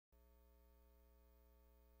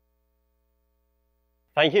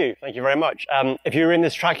Thank you. Thank you very much. If you were in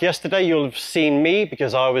this track yesterday, you'll have seen me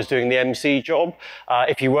because I was doing the MC job.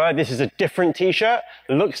 If you were, this is a different t-shirt.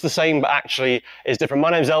 It looks the same, but actually is different.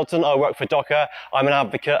 My name's Elton. I work for Docker. I'm an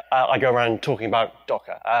advocate. I go around talking about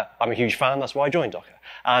Docker. I'm a huge fan. That's why I joined Docker.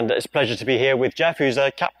 And it's a pleasure to be here with Jeff, who's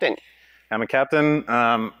a captain. I'm a captain.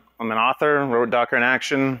 I'm an author, wrote Docker in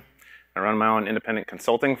Action. I run my own independent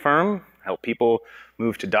consulting firm, help people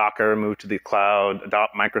move to Docker, move to the cloud,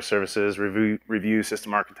 adopt microservices, review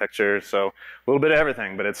system architecture. So a little bit of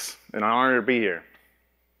everything, but it's an honor to be here.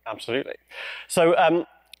 Absolutely. So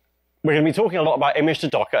we're going to be talking a lot about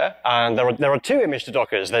Image2Docker, and there are two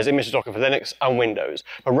Image2Dockers. There's Image2Docker for Linux and Windows.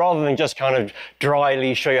 But rather than just kind of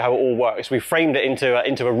dryly show you how it all works, we framed it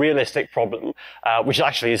into a realistic problem, which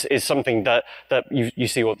actually is something that you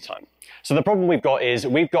see all the time. So the problem we've got is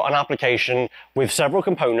we've got an application with several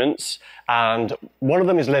components, and one of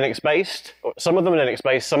them is Linux-based. Some of them are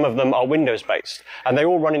Linux-based, some of them are Windows-based, and they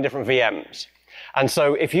all run in different VMs. And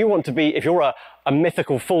so if you're a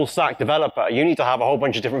mythical full-stack developer, you need to have a whole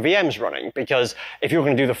bunch of different VMs running, because if you're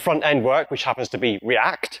going to do the front-end work, which happens to be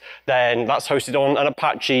React, then that's hosted on an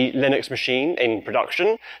Apache Linux machine in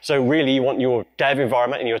production. So really, you want your dev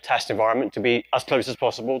environment and your test environment to be as close as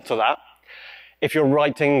possible to that. If you're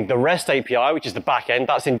writing the REST API, which is the back end,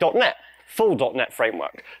 that's in .NET, full .NET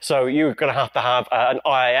framework. So you're going to have an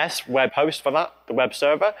IIS web host for that, the web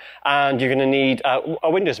server, and you're going to need a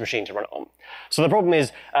Windows machine to run it on. So the problem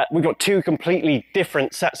is we've got two completely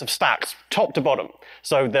different sets of stacks, top to bottom.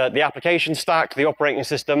 So the application stack, the operating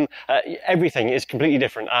system, everything is completely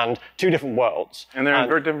different, and two different worlds. And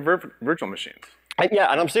they're in virtual machines.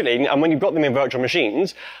 Yeah, and absolutely. And when you've got them in virtual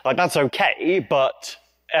machines, like that's okay, but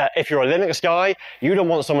if you're a Linux guy, you don't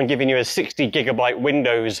want someone giving you a 60 gigabyte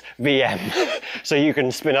Windows VM so you can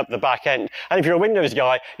spin up the back end. And if you're a Windows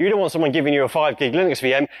guy, you don't want someone giving you a 5 gig Linux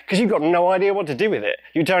VM because you've got no idea what to do with it.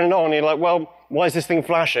 You turn it on and you're like, well, why is this thing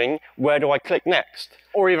flashing? Where do I click next?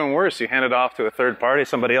 Or even worse, you hand it off to a third party,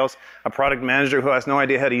 somebody else, a product manager who has no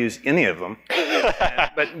idea how to use any of them,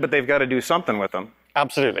 but they've got to do something with them.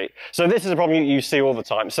 Absolutely. So this is a problem you see all the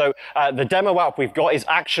time. So the demo app we've got is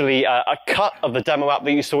actually a cut of the demo app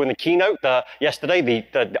that you saw in the keynote yesterday,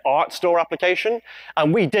 the art store application.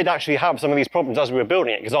 And we did actually have some of these problems as we were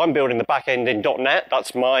building it, because I'm building the back end in .NET.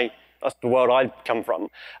 That's the world I come from.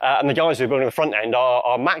 And the guys who are building the front end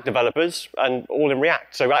are Mac developers and all in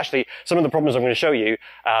React. So actually, some of the problems I'm going to show you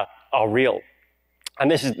are real. And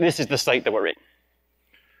this is the state that we're in.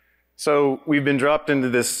 So we've been dropped into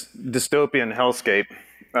this dystopian hellscape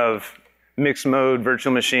of mixed mode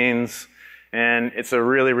virtual machines, and it's a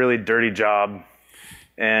really, really dirty job.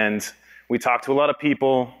 And we talked to a lot of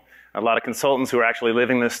people, a lot of consultants who are actually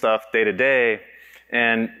living this stuff day to day,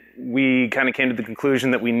 and we kind of came to the conclusion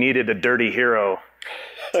that we needed a dirty hero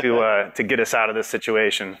to get us out of this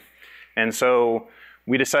situation. And so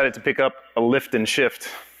we decided to pick up a lift and shift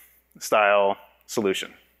style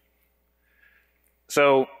solution.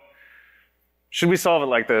 So should we solve it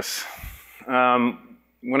like this?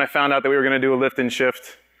 When I found out that we were going to do a lift and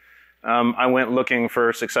shift, I went looking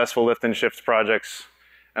for successful lift and shift projects,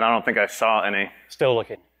 and I don't think I saw any. Still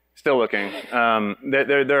looking. Still looking.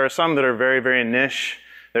 There are some that are very, very niche.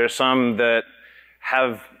 There are some that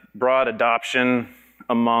have broad adoption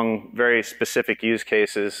among very specific use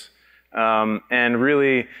cases. And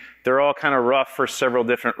really, they're all kind of rough for several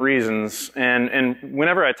different reasons. And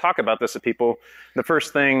whenever I talk about this to people, the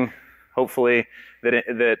first thing, hopefully, that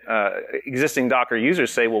existing Docker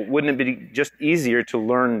users say, well, wouldn't it be just easier to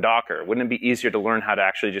learn Docker? Wouldn't it be easier to learn how to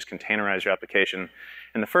actually just containerize your application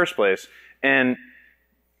in the first place? And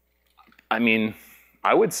I mean,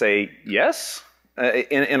 I would say yes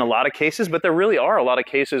in a lot of cases, but there really are a lot of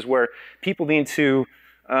cases where people need to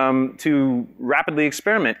rapidly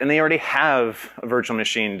experiment, and they already have a virtual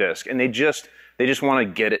machine disk, and they just want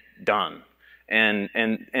to get it done. And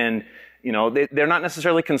you know, they're not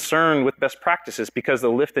necessarily concerned with best practices, because the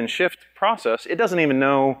lift and shift process, it doesn't even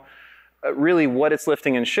know really what it's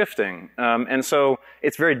lifting and shifting. And so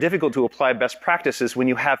it's very difficult to apply best practices when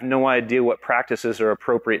you have no idea what practices are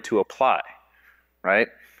appropriate to apply, right?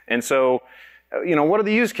 And so, you know, what are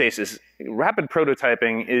the use cases? Rapid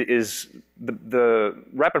prototyping is the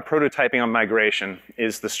rapid prototyping on migration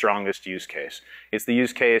is the strongest use case. It's the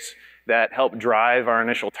use case that helped drive our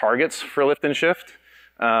initial targets for lift and shift.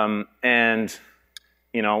 And,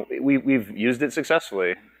 you know, we've used it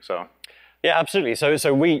successfully, so. Yeah, absolutely.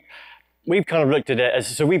 So we've kind of looked at it as,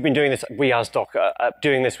 so we've been doing this, we as Docker,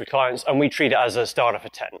 doing this with clients, and we treat it as a starter for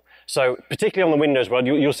 10. So particularly on the Windows world,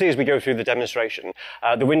 you'll see as we go through the demonstration,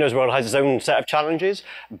 the Windows world has its own set of challenges,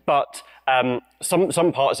 but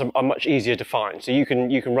some parts are much easier to find. So you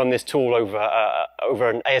can run this tool over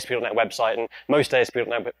an ASP.NET website, and most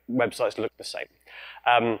ASP.NET websites look the same.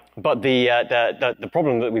 But the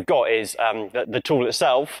problem that we've got is that the tool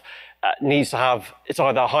itself needs to have, it's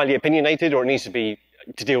either highly opinionated or it needs to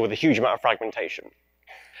deal with a huge amount of fragmentation.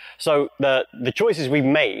 So the choices we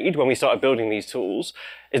made when we started building these tools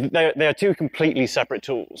is that they are two completely separate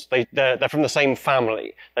tools. They're from the same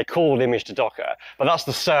family. They're called Image2Docker, but that's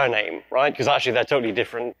the surname, right? Because actually they're totally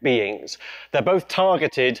different beings. They're both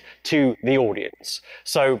targeted to the audience.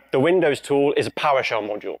 So the Windows tool is a PowerShell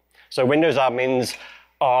module. So Windows admins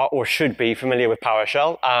are or should be familiar with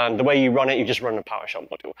PowerShell, and the way you run it, you just run a PowerShell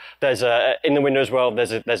module. In the Windows world,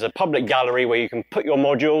 there's a public gallery where you can put your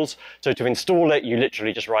modules. So to install it, you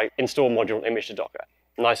literally just write install module Image2Docker.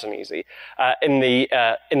 Nice and easy. In the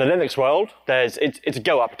Linux world, it's a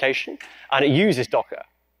Go application, and it uses Docker,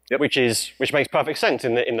 yep. which makes perfect sense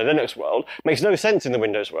in the Linux world. Makes no sense in the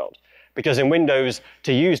Windows world, because in Windows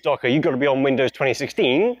to use Docker, you've got to be on Windows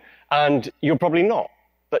 2016, and you're probably not.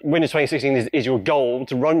 But Windows 2016 is your goal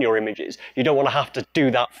to run your images. You don't want to have to do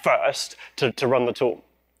that first to run the tool.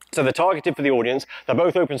 So they're targeted for the audience. They're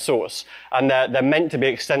both open source, and they're meant to be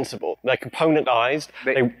extensible. They're componentized.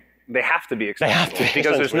 They have to be extensible,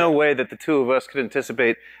 because there's no way that the two of us could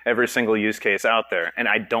anticipate every single use case out there, and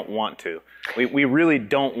I don't want to. We really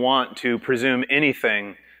don't want to presume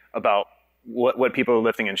anything about what people are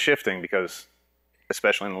lifting and shifting, because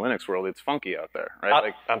especially in the Linux world, it's funky out there,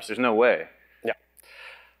 right? There's no way.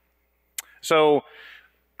 So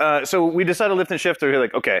we decided to lift and shift. We're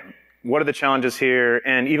like, okay, what are the challenges here?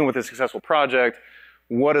 And even with a successful project,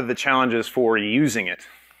 what are the challenges for using it?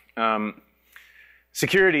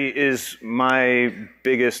 Security is my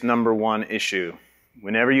biggest #1 issue.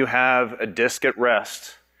 Whenever you have a disk at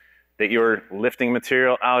rest that you're lifting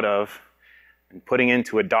material out of and putting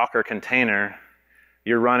into a Docker container,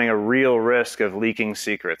 you're running a real risk of leaking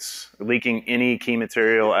secrets, leaking any key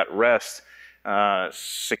material at rest.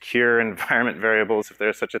 Secure environment variables, if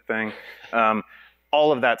there's such a thing,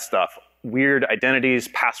 all of that stuff, weird identities,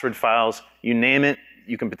 password files, you name it,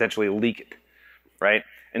 you can potentially leak it, right?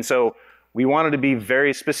 And so we wanted to be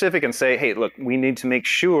very specific and say, hey, look, we need to make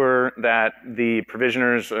sure that the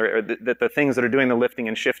provisioners, or that the things that are doing the lifting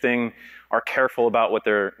and shifting are careful about what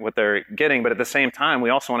they're getting, but at the same time,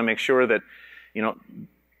 we also want to make sure that,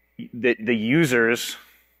 that the users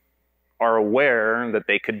are aware that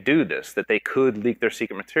they could do this, that they could leak their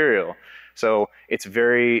secret material. So it's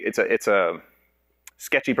a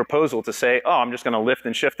sketchy proposal to say, oh, I'm just going to lift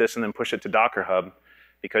and shift this and then push it to Docker Hub,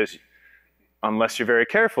 because unless you're very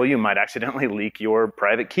careful, you might accidentally leak your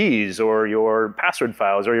private keys or your password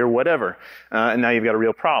files or your whatever, and now you've got a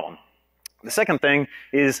real problem. The second thing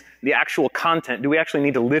is the actual content. Do we actually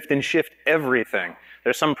need to lift and shift everything?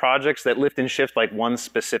 There's some projects that lift and shift like one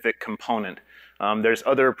specific component. There's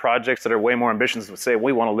other projects that are way more ambitious that say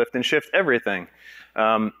we want to lift and shift everything.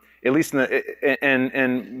 At least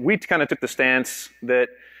and we kind of took the stance that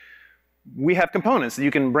we have components that you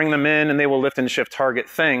can bring them in and they will lift and shift target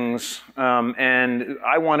things. And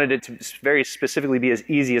I wanted it to very specifically be as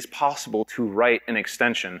easy as possible to write an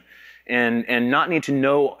extension and not need to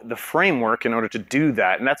know the framework in order to do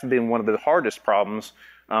that. And that's been one of the hardest problems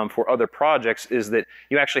for other projects, is that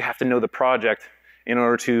you actually have to know the project in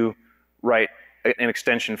order to write an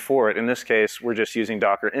extension for it. In this case, we're just using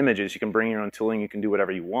Docker images. You can bring your own tooling. You can do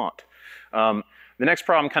whatever you want. The next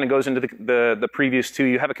problem kind of goes into the previous two.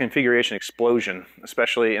 You have a configuration explosion,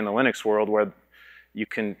 especially in the Linux world, where you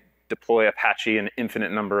can deploy Apache an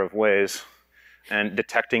infinite number of ways, and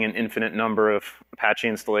detecting an infinite number of Apache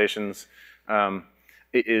installations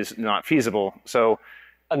is not feasible. So,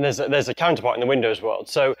 and there's a counterpart in the Windows world.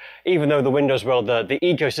 So even though the Windows world, the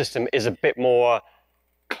ecosystem is a bit more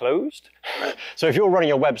closed. So if you're running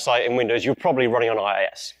your website in Windows, you're probably running on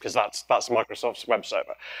IIS, because that's Microsoft's web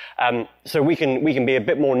server. So we can be a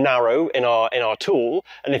bit more narrow in our tool,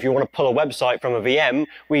 and if you want to pull a website from a VM,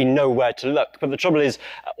 we know where to look. But the trouble is,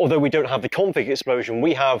 although we don't have the config explosion,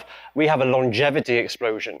 we have a longevity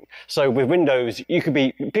explosion. So with Windows,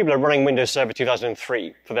 people are running Windows Server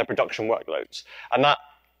 2003 for their production workloads, and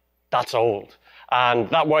that's old. And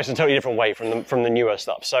that works in a totally different way from the newer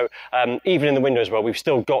stuff. So even in the Windows world, we've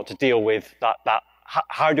still got to deal with that.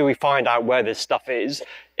 How do we find out where this stuff is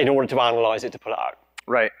in order to analyze it to pull it out?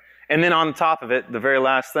 Right. And then on top of it, the very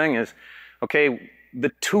last thing is, okay,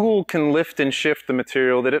 the tool can lift and shift the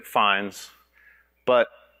material that it finds, but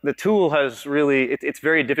the tool has really, it's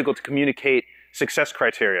very difficult to communicate success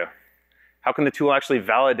criteria. How can the tool actually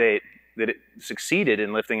validate that it succeeded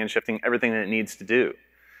in lifting and shifting everything that it needs to do?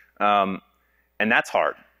 And that's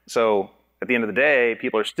hard. So at the end of the day,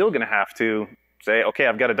 people are still going to have to say, okay,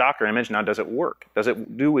 I've got a Docker image, now does it work? Does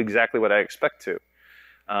it do exactly what I expect to?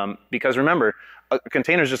 Because remember, a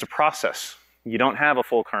container is just a process. You don't have a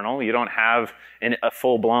full kernel. You don't have a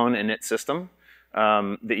full-blown init system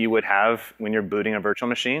that you would have when you're booting a virtual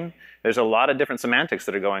machine. There's a lot of different semantics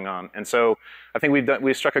that are going on. And so I think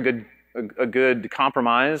we've struck a good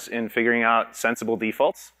compromise in figuring out sensible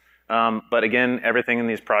defaults. But again, everything in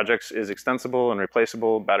these projects is extensible and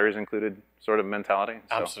replaceable, batteries included sort of mentality.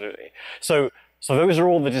 So. Absolutely. So those are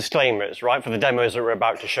all the disclaimers, right, for the demos that we're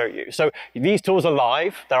about to show you. So these tools are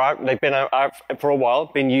live. They're out. They've been out for a while,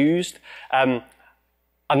 been used. And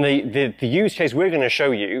the use case we're going to show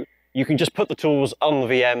you, you can just put the tools on the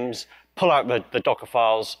VMs, pull out the Docker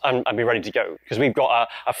files, and be ready to go. Because we've got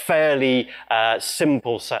a fairly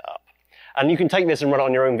simple setup. And you can take this and run it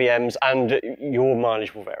on your own VMs, and your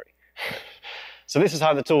mileage will vary. So this is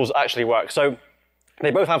how the tools actually work. So they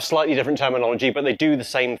both have slightly different terminology, but they do the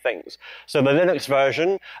same things. So the Linux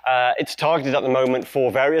version, it's targeted at the moment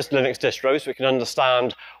for various Linux distros, so it can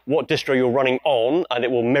understand what distro you're running on, and it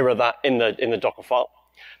will mirror that in the Docker file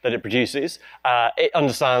that it produces. It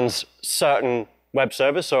understands certain web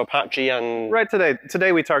servers, so Apache and... Right,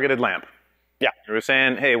 today we targeted LAMP. Yeah. We were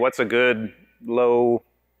saying, hey, what's a good low-hanging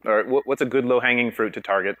fruit to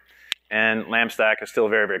target? And LAMP stack is still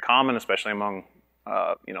very, very common, especially among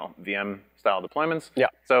VM-style deployments. Yeah.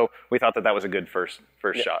 So we thought that was a good first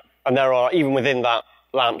shot. And there are, even within that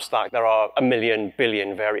LAMP stack, there are 1 million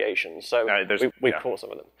billion variations. So we've caught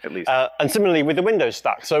some of them. At least. And similarly with the Windows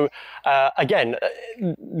stack. So again,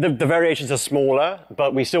 the variations are smaller,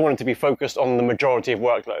 but we still want it to be focused on the majority of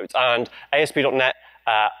workloads. And ASP.NET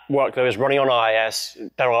workloads running on IIS,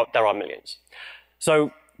 there are millions.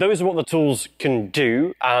 So those are what the tools can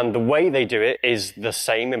do, and the way they do it is the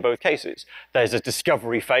same in both cases. There's a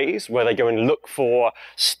discovery phase where they go and look for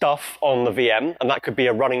stuff on the VM, and that could be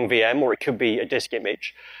a running VM or it could be a disk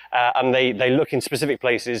image. And they look in specific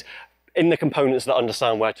places in the components that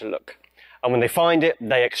understand where to look. And when they find it,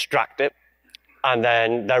 they extract it, and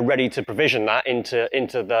then they're ready to provision that into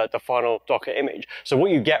the final Docker image. So what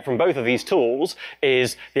you get from both of these tools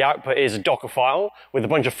is the output is a Docker file with a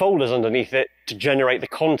bunch of folders underneath it to generate the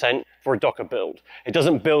content for a Docker build. It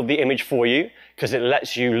doesn't build the image for you because it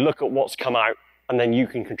lets you look at what's come out, and then you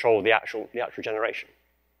can control the actual generation.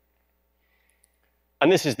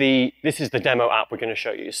 And this is the demo app we're going to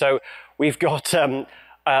show you. So we've got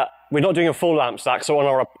we're not doing a full LAMP stack, so on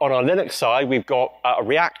our Linux side, we've got a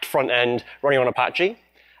React front end running on Apache,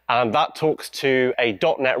 and that talks to a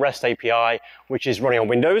 .NET REST API, which is running on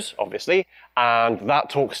Windows, obviously, and that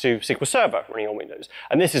talks to SQL Server running on Windows.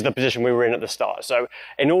 And this is the position we were in at the start. So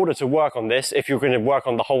in order to work on this, if you're going to work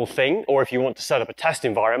on the whole thing, or if you want to set up a test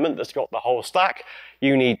environment that's got the whole stack,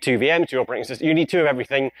 you need 2 VMs, 2 operating systems, you need 2 of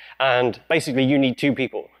everything, and basically you need 2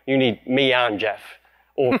 people. You need me and Jeff.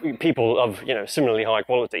 Or people of similarly high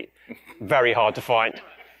quality. Very hard to find.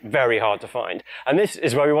 Very hard to find. And this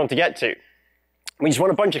is where we want to get to. We just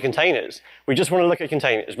want a bunch of containers. We just want to look at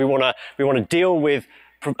containers. We want to deal with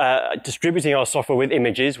distributing our software with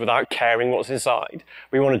images without caring what's inside.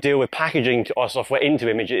 We want to deal with packaging our software into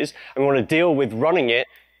images, and we want to deal with running it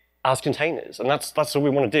as containers. And that's what we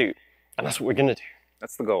want to do. And that's what we're going to do.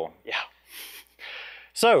 That's the goal. Yeah.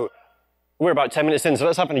 So we're about 10 minutes in, so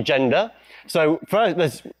let's have an agenda. So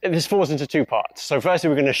first, this falls into 2 parts. So firstly,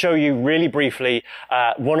 we're going to show you really briefly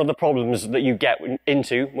one of the problems that you get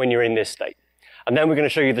into when you're in this state. And then we're going to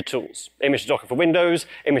show you the tools, Image2Docker for Windows,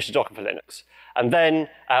 Image2Docker for Linux. And then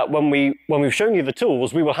when we've shown you the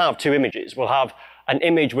tools, we will have 2 images. We'll have an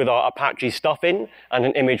image with our Apache stuff in and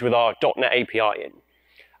an image with our .NET API in.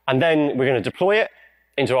 And then we're going to deploy it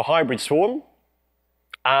into a hybrid swarm,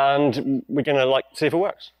 and we're going to see if it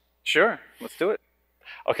works. Sure, let's do it.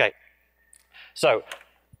 Okay. So,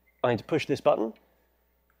 I need to push this button.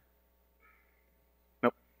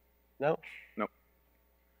 Nope. No? Nope.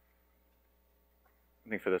 I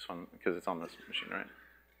think for this one, because it's on this machine, right?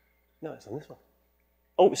 No, it's on this one.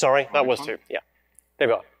 Oh, sorry, that was 2. Yeah. There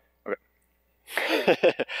we are. Okay.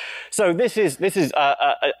 So this is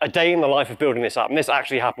a day in the life of building this app, and this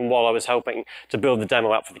actually happened while I was helping to build the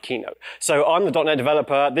demo app for the keynote. So I'm the .NET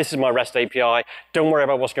developer. This is my REST API. Don't worry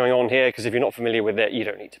about what's going on here, because if you're not familiar with it, you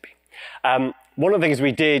don't need to be. one of the things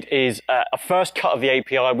we did is a first cut of the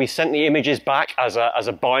API. We sent the images back as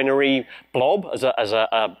a binary blob, as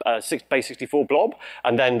a base 64 blob,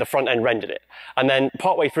 and then the front end rendered it. And then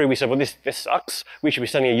partway through, we said, well, this sucks. We should be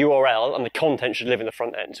sending a URL, and the content should live in the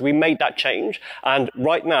front end. So we made that change, and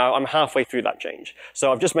right now I'm halfway through that change.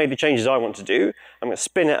 So I've just made the changes I want to do. I'm going to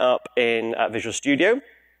spin it up in Visual Studio,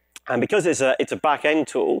 and because it's a back end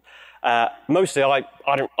tool. Mostly, I'm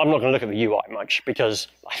not going to look at the UI much because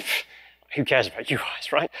who cares about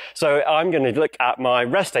UIs, right? So I'm going to look at my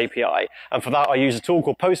REST API, and for that I use a tool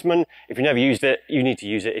called Postman. If you've never used it, you need to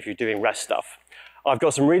use it if you're doing REST stuff. I've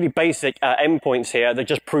got some really basic endpoints here that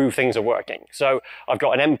just prove things are working. So I've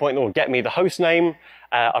got an endpoint that will get me the host name.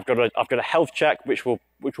 I've got a health check which will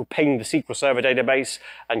ping the SQL Server database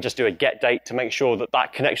and just do a get date to make sure that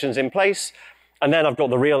that connection's in place. And then I've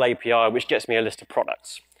got the real API which gets me a list of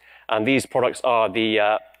products. And these products are the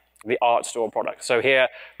art store products. So here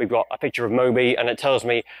we've got a picture of Moby, and it tells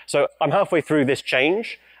me, so I'm halfway through this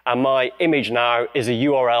change, and my image now is a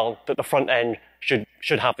URL that the front end should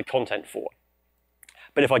have the content for.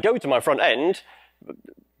 But if I go to my front end,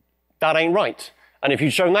 that ain't right. And if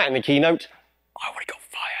you'd shown that in the keynote, I would have got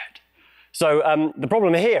fired. So the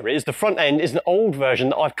problem here is the front end is an old version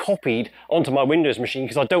that I've copied onto my Windows machine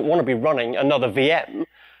because I don't want to be running another VM.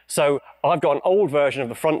 So I've got an old version of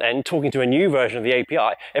the front end talking to a new version of the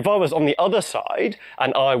API. If I was on the other side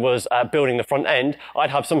and I was building the front end, I'd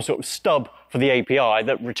have some sort of stub for the API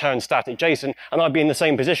that returns static JSON, and I'd be in the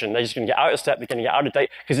same position. They're just going to get out of step, they're going to get out of date,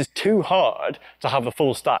 because it's too hard to have the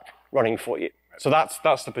full stack running for you. So that's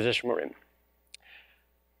the position we're in.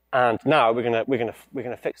 And now we're gonna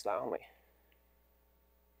fix that, aren't we?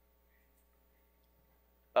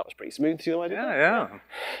 That was pretty smooth. See what I did? Yeah.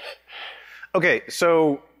 Okay,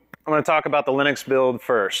 so I'm going to talk about the Linux build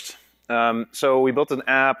first. So we built an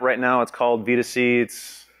app right now. It's called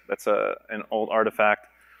V2C. That's an old artifact.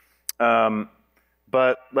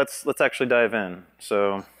 But let's actually dive in.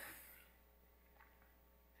 So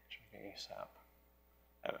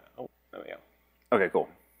oh, there we go. Okay, cool.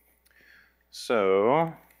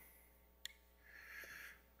 So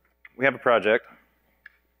we have a project,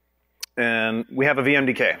 and we have a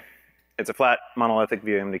VMDK. It's a flat monolithic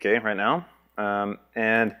VMDK right now.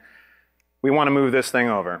 And we want to move this thing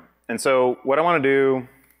over. And so what I want to do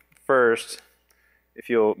first, if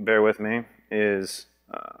you'll bear with me, is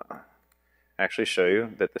actually show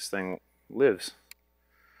you that this thing lives.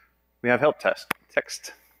 We have help text.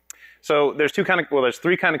 So there's three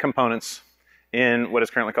kind of components in what is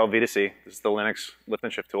currently called V2C. This is the Linux lift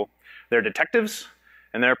and shift tool. There are detectives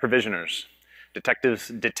and there are provisioners. Detectives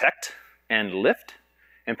detect and lift,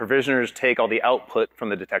 and provisioners take all the output from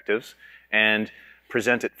the detectives and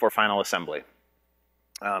present it for final assembly.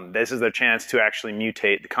 This is their chance to actually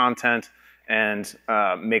mutate the content and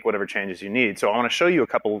make whatever changes you need. So I want to show you a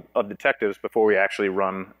couple of detectives before we actually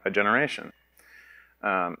run a generation.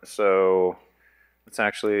 So let's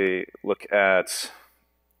actually look at,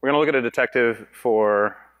 we're going to look at a detective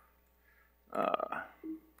for, do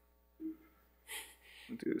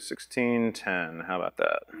 1610, how about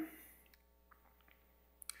that?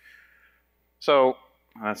 So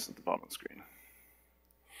that's at the bottom of the screen.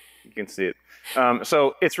 You can see it.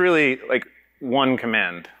 So it's really like one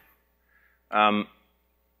command.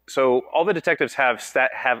 So all the detectives have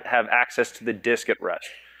access to the disk at rest.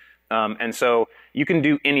 And so you can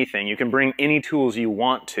do anything. You can bring any tools you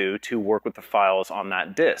want to work with the files on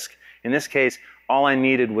that disk. In this case, all I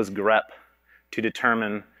needed was grep to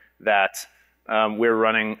determine that we're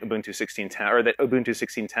running Ubuntu 16.10, or that Ubuntu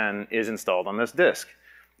 16.10 is installed on this disk.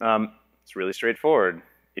 It's really straightforward.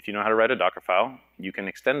 If you know how to write a Docker file, you can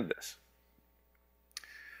extend this.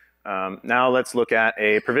 Now let's look at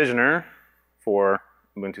a provisioner for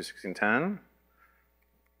Ubuntu 16.10.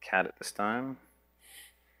 Cat at this time.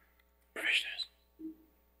 Provisioners.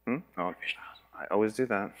 Oh, I always do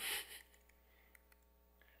that.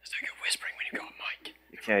 There's no good whispering when you've got a mic.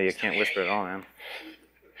 Yeah, you can't whisper at all, man.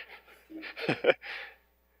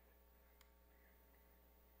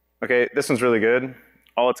 Okay, this one's really good.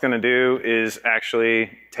 All it's going to do is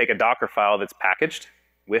actually take a Docker file that's packaged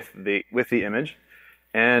with the image,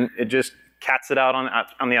 and it just cats it out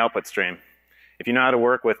on the output stream. If you know how to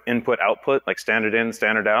work with input-output, like standard in,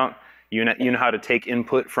 standard out, you know how to take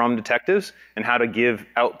input from detectives and how to give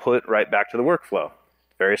output right back to the workflow.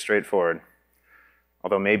 Very straightforward,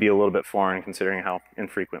 although maybe a little bit foreign considering how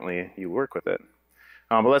infrequently you work with it.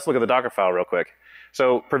 But let's look at the Docker file real quick.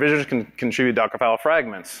 So provisioners can contribute Docker file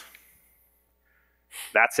fragments.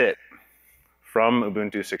 That's it from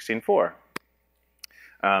Ubuntu 16.4.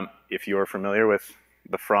 If you're familiar with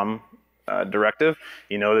the from directive,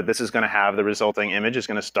 you know that this is going to have the resulting image is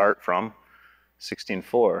going to start from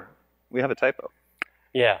 16.4. We have a typo.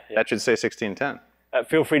 Yeah. That should say 16.10.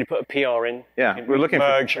 Feel free to put a PR in. Yeah, we're looking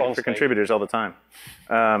for contributors all the time.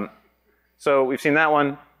 So we've seen that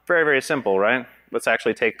one. Very, very simple, right? Let's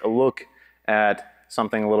actually take a look at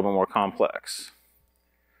something a little bit more complex.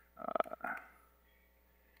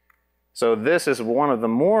 So this is one of the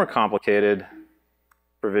more complicated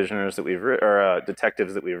provisioners that we've written, or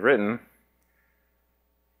detectives that we've written.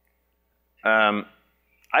 I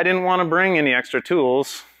didn't want to bring any extra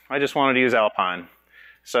tools. I just wanted to use Alpine.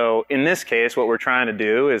 So in this case, what we're trying to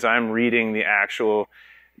do is I'm reading the actual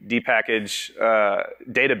depackage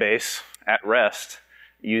database at rest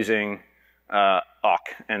using awk,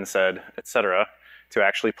 nsed, etc., to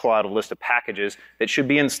actually pull out a list of packages that should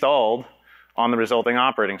be installed on the resulting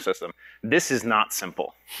operating system. This is not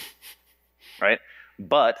simple, right?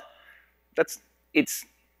 But it's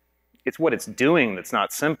what it's doing that's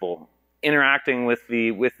not simple. Interacting with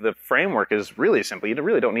the framework is really simple. You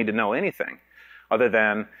really don't need to know anything other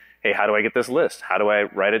than, hey, how do I get this list? How do I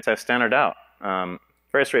write it to standard out?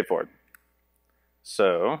 Very straightforward.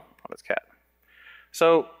 So, oh, that's cat.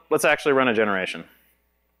 So let's actually run a generation.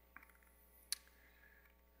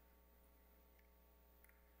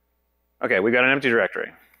 Okay, we've got an empty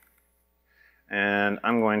directory. And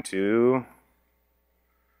I'm going to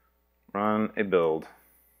run a build.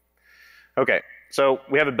 Okay, so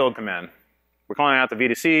we have a build command. We're calling out the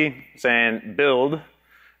V2C, saying build,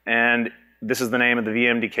 and this is the name of the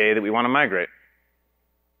VMDK that we want to migrate.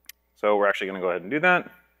 So we're actually going to go ahead and do that.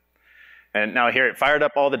 And now here it fired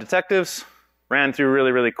up all the detectives, ran through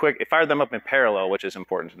really, really quick. It fired them up in parallel, which is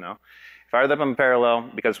important to know. It fired them up in parallel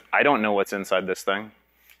because I don't know what's inside this thing.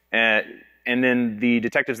 And then the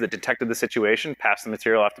detectives that detected the situation passed the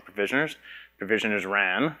material off to provisioners. Provisioners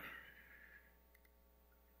ran.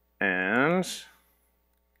 And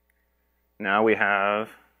now we have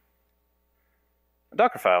a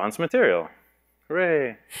Docker file and some material.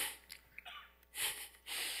 Hooray.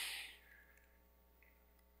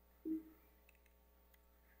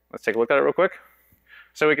 Let's take a look at it real quick.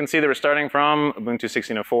 So we can see that we're starting from Ubuntu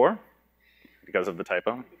 16.04 because of the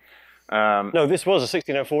typo. No, this was a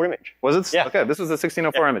 16.04 image. Was it? Yeah. Okay, this was a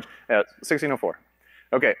 16.04 image. Yeah, 16.04.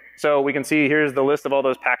 Okay, so we can see here's the list of all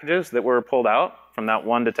those packages that were pulled out from that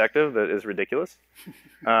one detective that is ridiculous.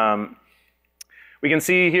 We can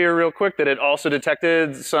see here real quick that it also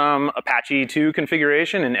detected some Apache 2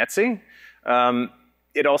 configuration in Etsy.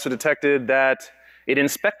 It also detected that it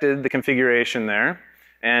inspected the configuration there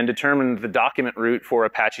and determined the document root for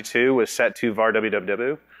Apache 2 was set to var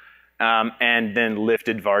www, and then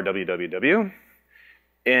lifted var www.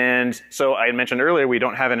 And so I mentioned earlier we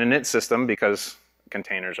don't have an init system because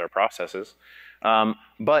containers are processes,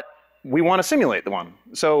 but we want to simulate the one.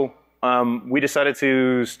 So we decided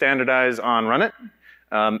to standardize on runit,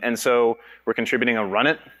 and so we're contributing a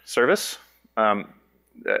runit service, a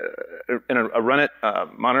runit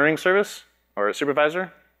monitoring service or a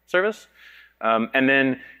supervisor service, and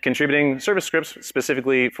then contributing service scripts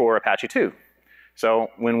specifically for Apache 2.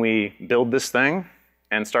 So when we build this thing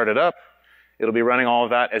and start it up, it'll be running all of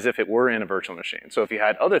that as if it were in a virtual machine. So if you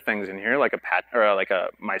had other things in here, like a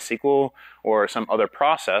MySQL or some other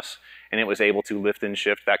process, and it was able to lift and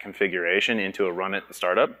shift that configuration into a runit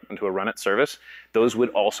startup, into a runit service, those would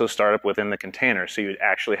also start up within the container. So you'd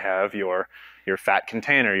actually have your fat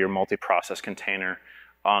container, your multi-process container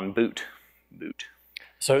on boot.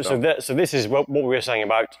 So this is what we were saying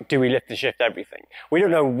about, do we lift and shift everything? We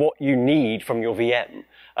don't know what you need from your VM.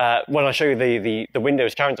 When I show you the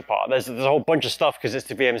Windows counterpart, there's a whole bunch of stuff because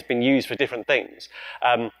the VM has been used for different things.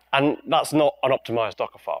 And that's not an optimized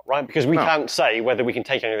Docker file, right? Because we can't say whether we can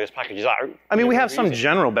take any of those packages out. I mean, we have some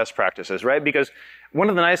general best practices, right? Because one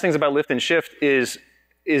of the nice things about lift and shift is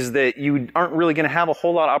that you aren't really going to have a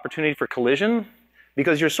whole lot of opportunity for collision,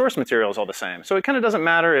 because your source material is all the same. So it kind of doesn't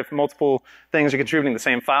matter if multiple things are contributing the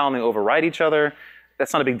same file and they overwrite each other.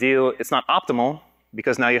 That's not a big deal. It's not optimal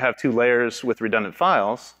because now you have two layers with redundant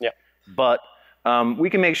files. Yeah. But we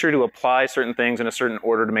can make sure to apply certain things in a certain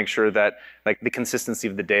order to make sure that the consistency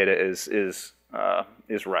of the data is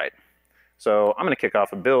right. So I'm going to kick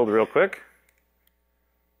off a build real quick.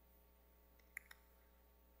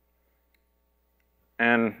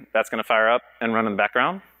 And that's going to fire up and run in the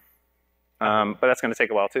background. But that's going to take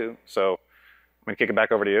a while too. So I'm going to kick it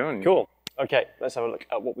back over to you. And cool. Okay, let's have a look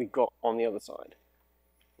at what we've got on the other side.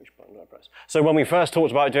 Which button do I press? So when we first talked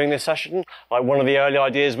about doing this session, one of the early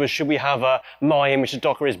ideas was, should we have my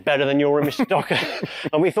Image2Docker is better than your Image2Docker?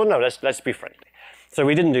 And we thought, no, let's be friendly. So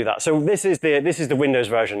we didn't do that. So this is the Windows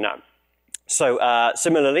version now. So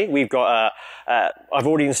similarly, we've got, I've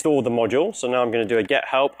already installed the module, so now I'm going to do a get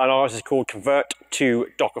help, and ours is called convert to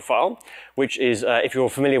Dockerfile, which is, if you're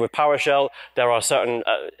familiar with PowerShell, there are certain,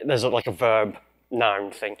 there's like a verb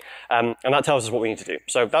noun thing, and that tells us what we need to do.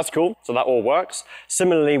 So that's cool, so that all works.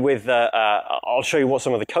 Similarly with, I'll show you what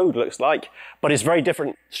some of the code looks like, but it's very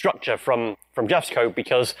different structure from Jeff's code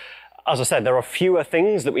because, as I said, there are fewer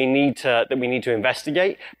things that we need to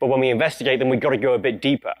investigate, but when we investigate them, we've got to go a bit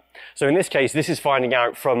deeper. So in this case, this is finding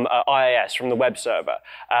out from IIS, from the web server,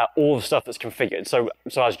 all the stuff that's configured. So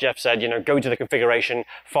as Jeff said, go to the configuration,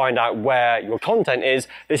 find out where your content is.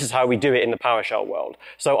 This is how we do it in the PowerShell world.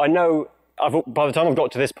 So I know, by the time I've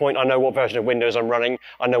got to this point, I know what version of Windows I'm running,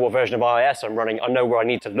 I know what version of IIS I'm running, I know where I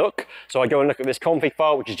need to look. So I go and look at this config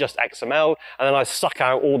file, which is just XML, and then I suck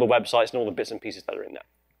out all the websites and all the bits and pieces that are in there.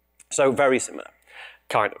 So very similar,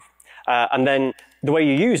 kind of. And then the way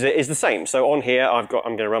you use it is the same. So on here, I'm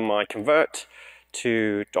going to run my convert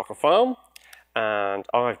to Dockerfile, and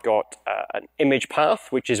I've got an image path,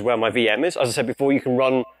 which is where my VM is. As I said before, you can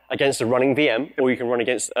run against a running VM, or you can run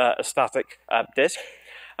against a static disk.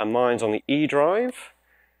 And mine's on the E drive,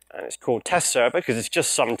 and it's called test server because it's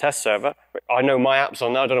just some test server. I know my app's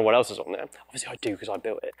on there. I don't know what else is on there. Obviously, I do because I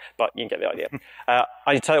built it, but you get the idea.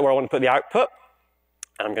 I tell it where I want to put the output.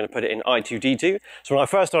 And I'm going to put it in I2D2. So when I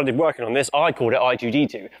first started working on this, I called it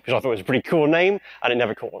I2D2 because I thought it was a pretty cool name, and it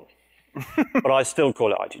never caught on. But I still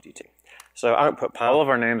call it I2D2. So output path. All of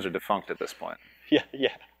our names are defunct at this point. Yeah.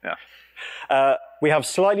 We have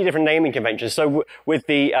slightly different naming conventions. So with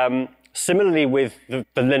the similarly with the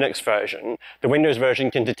Linux version, the Windows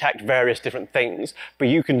version can detect various different things, but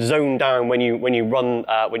you can zone down when you run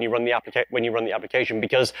the application,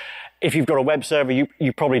 because if you've got a web server,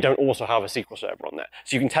 you probably don't also have a SQL server on there.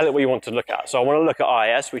 So you can tell it what you want to look at. So I want to look at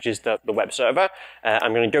IIS, which is the web server.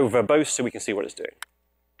 I'm going to go verbose so we can see what it's doing.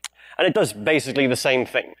 And it does basically the same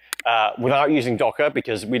thing without using Docker,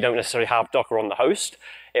 because we don't necessarily have Docker on the host.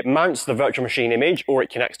 It mounts the virtual machine image, or it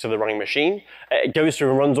connects to the running machine. It goes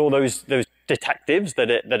through and runs all those detectives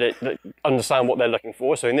that understand what they're looking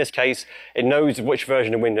for. So in this case, it knows which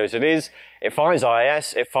version of Windows it is. It finds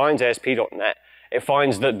IIS, it finds ASP.NET. It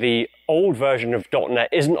finds that the old version of .NET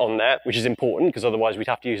isn't on there, which is important, because otherwise we'd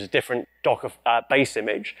have to use a different Docker base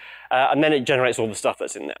image. And then it generates all the stuff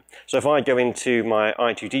that's in there. So if I go into my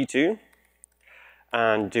I2D2,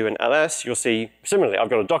 and do an ls, you'll see, similarly, I've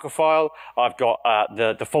got a Docker file, I've got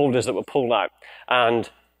the folders that were pulled out. And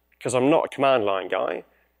because I'm not a command line guy,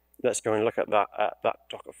 let's go and look at that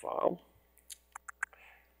Docker file.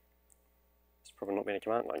 It's probably not being a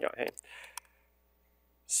command line guy here.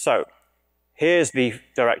 So here's the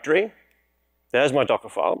directory. There's my Docker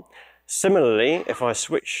file. Similarly, if I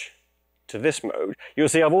switch to this mode, you'll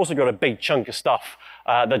see I've also got a big chunk of stuff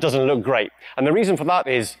that doesn't look great. And the reason for that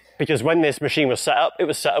is because when this machine was set up, it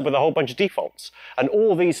was set up with a whole bunch of defaults. And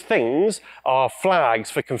all these things are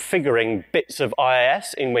flags for configuring bits of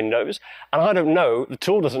IIS in Windows. And I don't know, the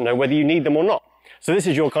tool doesn't know whether you need them or not. So this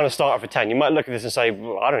is your kind of starter for 10. You might look at this and say,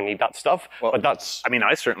 well, I don't need that stuff, well, but that's... I mean,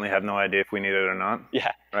 I certainly have no idea if we need it or not.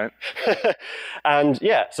 Yeah. Right? And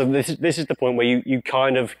yeah, so this is the point where you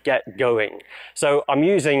kind of get going. So I'm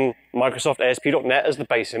using Microsoft ASP.NET as the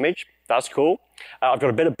base image. That's cool. I've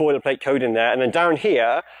got a bit of boilerplate code in there. And then down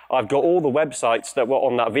here, I've got all the websites that were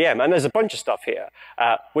on that VM. And there's a bunch of stuff here,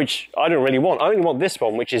 which I don't really want. I only want this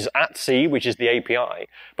one, which is @C, which is the API.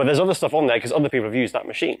 But there's other stuff on there because other people have used that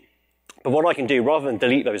machine. But what I can do, rather than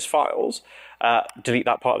delete those files, delete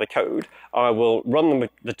that part of the code, I will run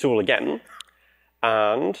the tool again,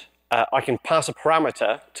 and I can pass a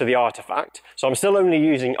parameter to the artifact. So I'm still only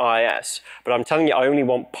using IIS, but I'm telling you I only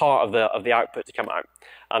want part of the output to come out.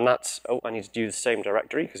 And that's, oh, I need to do the same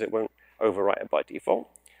directory because it won't overwrite it by default.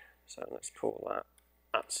 So let's call that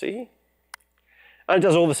 @C. And it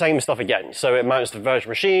does all the same stuff again. So it mounts the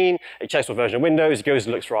virtual machine, it checks what version of Windows, it goes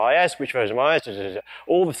and looks for IIS, which version of IIS,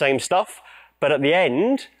 all the same stuff. But at the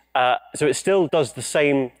end, so it still does the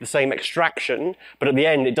same extraction, but at the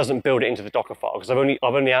end it doesn't build it into the Docker file because I've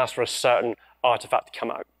only asked for a certain artifact to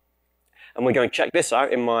come out. And we're going to check this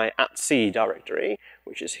out in my @C directory,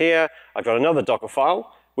 which is here. I've got another Docker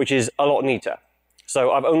file, which is a lot neater.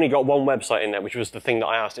 So I've only got one website in there, which was the thing that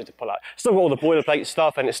I asked it to pull out. Still got all the boilerplate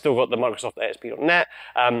stuff, and it's still got the Microsoft ASP.NET,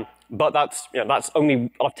 but that's only,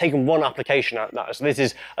 I've taken one application out of that. So this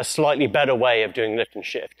is a slightly better way of doing lift and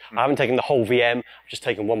shift. I haven't taken the whole VM, I've just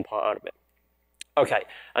taken one part out of it. Okay,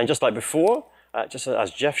 and just like before, just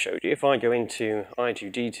as Jeff showed you, if I go into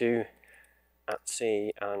I2D2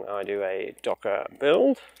 @C and I do a Docker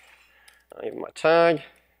build, I give my tag,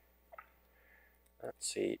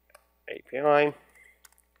 @C API,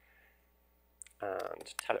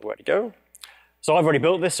 and tell it where to go. So I've already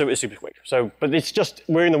built this, so it's super quick. So, but it's just,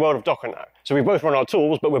 we're in the world of Docker now. So we both run our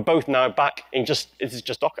tools, but we're both now back in this is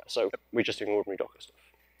just Docker. So we're just doing ordinary Docker stuff.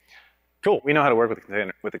 Cool. We know how to work with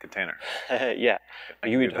the container. Yeah,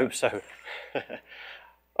 you would hope so.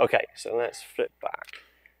 Okay, so let's flip back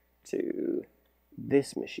to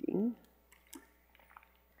this machine.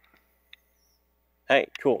 Hey,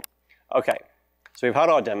 cool. Okay, so we've had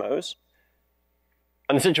our demos.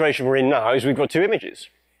 And the situation we're in now is we've got two images.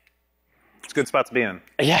 It's a good spot to be in.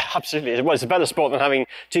 Yeah, absolutely. Well, it's a better spot than having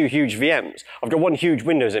two huge VMs. I've got one huge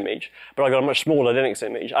Windows image, but I've got a much smaller Linux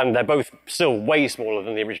image, and they're both still way smaller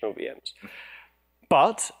than the original VMs.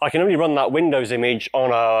 But I can only run that Windows image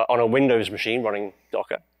on a Windows machine running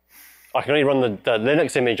Docker. I can only run the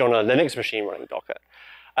Linux image on a Linux machine running Docker.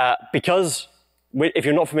 Because if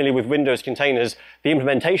you're not familiar with Windows containers, the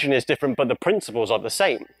implementation is different, but the principles are the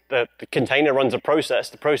same. The container runs a process.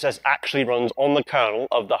 The process actually runs on the kernel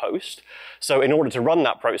of the host. So in order to run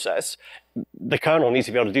that process, the kernel needs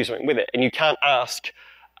to be able to do something with it. And you can't ask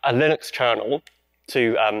a Linux kernel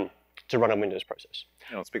to run a Windows process.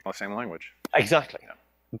 You don't speak the same language. Exactly. Yeah.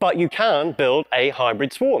 But you can build a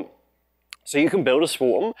hybrid swarm. So you can build a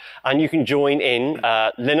swarm, and you can join in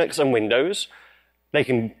Linux and Windows. They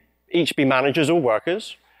can each be managers or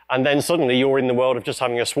workers, and then suddenly you're in the world of just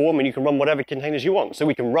having a swarm, and you can run whatever containers you want. So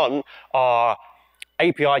we can run our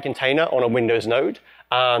API container on a Windows node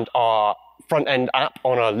and our front-end app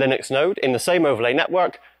on a Linux node in the same overlay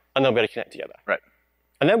network, and they'll be able to connect together. Right.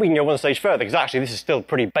 And then we can go one stage further, because actually this is still a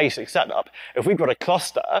pretty basic setup. If we've got a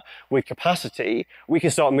cluster with capacity, we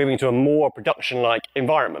can start moving to a more production-like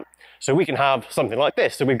environment. So we can have something like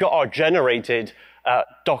this. So we've got our generated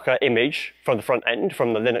Docker image from the front end,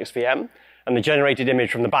 from the Linux VM, and the generated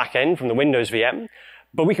image from the back end, from the Windows VM.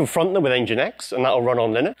 But we can front them with Nginx, and that'll run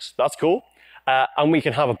on Linux. That's cool. And we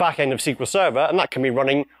can have a back end of SQL Server, and that can be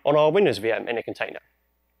running on our Windows VM in a container.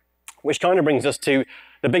 Which kind of brings us to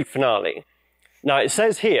the big finale. Now, it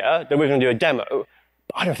says here that we're going to do a demo,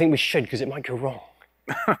 but I don't think we should, because it might go wrong.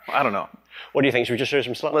 I don't know. What do you think? Should we just show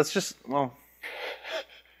some slides? Let's just, well,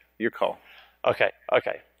 your call. Okay.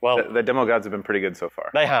 Well, the demo gods have been pretty good so far.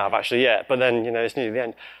 they have, actually, yeah. But then, it's nearly the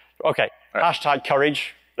end. Okay, right. Hashtag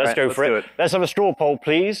courage. Let's go for do it. Let's have a straw poll,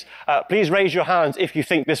 please. Please raise your hands if you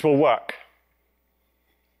think this will work.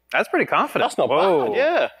 That's pretty confident. That's not bad,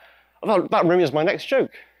 yeah. I thought that room is my next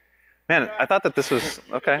joke. Man, I thought that this was,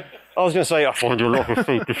 okay. I was going to say, I find your lack of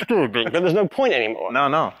faith disturbing, but there's no point anymore.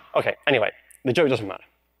 No. Okay, anyway, the joke doesn't matter.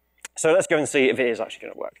 So let's go and see if it is actually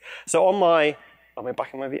going to work. So on my, am I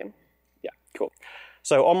back in my VM? Yeah, cool.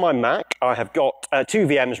 So on my Mac, I have got two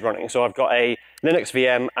VMs running. So I've got a Linux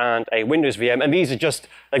VM and a Windows VM, and these are just,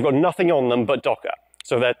 they've got nothing on them but Docker.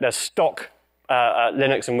 So they're stock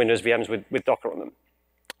Linux and Windows VMs with Docker on them.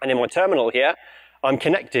 And in my terminal here, I'm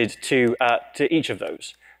connected to each of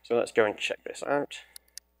those. So let's go and check this out.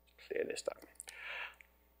 Clear this down.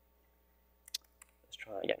 Let's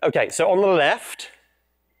try again. Okay, so on the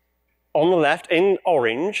left in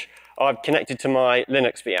orange, I've connected to my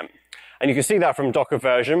Linux VM. And you can see that from Docker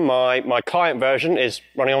version. My client version is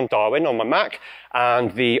running on Darwin on my Mac,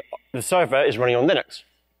 and the server is running on Linux.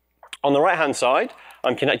 On the right-hand side,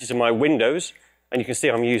 I'm connected to my Windows, and you can see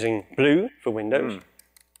I'm using blue for Windows,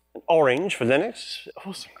 and orange for Linux.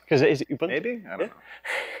 Awesome, because it is Ubuntu. Maybe? I don't know.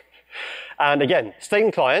 And again,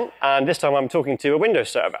 same client, and this time I'm talking to a Windows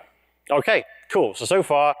server. Okay, cool. So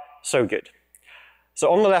far, so good.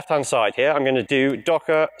 So on the left-hand side here, I'm going to do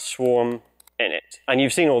Docker swarm init. And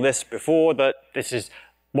you've seen all this before, that this is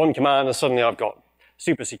one command, and suddenly I've got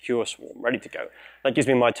super secure swarm ready to go. That gives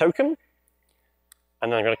me my token,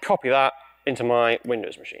 and then I'm going to copy that into my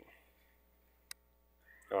Windows machine.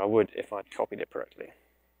 Or I would if I'd copied it correctly.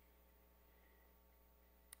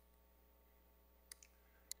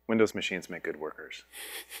 Windows machines make good workers.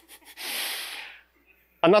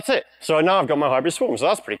 And that's it. So now I've got my hybrid swarm, so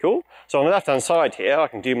that's pretty cool. So on the left-hand side here, I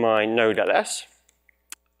can do my node ls,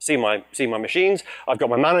 see my machines. I've got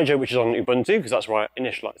my manager, which is on Ubuntu, because that's where I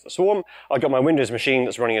initialize the swarm. I've got my Windows machine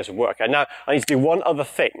that's running as a worker. Now, I need to do one other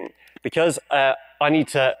thing, because I need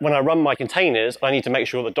to, when I run my containers, I need to make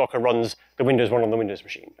sure that Docker runs the Windows one on the Windows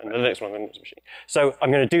machine, and the Linux one on the Windows machine. So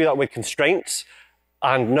I'm going to do that with constraints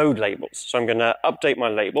and node labels. So I'm going to update my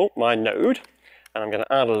label, my node, and I'm going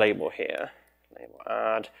to add a label here. Label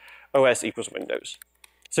add OS equals Windows.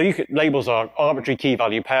 So you could, labels are arbitrary key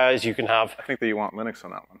value pairs. You can have. I think that you want Linux on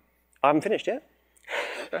that one. I haven't finished yet.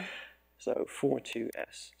 Okay. So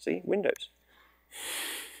 42S. See, Windows.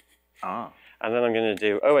 Ah. And then I'm going to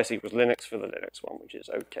do OS equals Linux for the Linux one, which is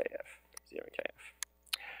OKF,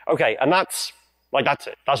 0KF. Okay, and that's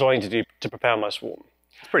it. That's all I need to do to prepare my swarm.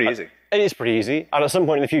 It's pretty easy. It is pretty easy, and at some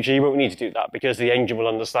point in the future you won't need to do that because the engine will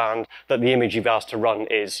understand that the image you've asked to run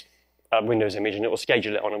is a Windows image and it will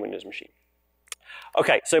schedule it on a Windows machine.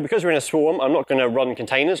 Okay, so because we're in a swarm, I'm not going to run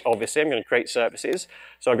containers, obviously, I'm going to create services.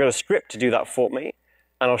 So I've got a script to do that for me,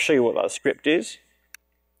 and I'll show you what that script is,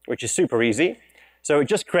 which is super easy. So it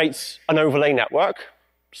just creates an overlay network,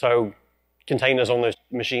 so containers on those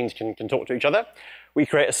machines can talk to each other. We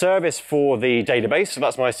create a service for the database, so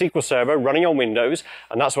that's my SQL server running on Windows,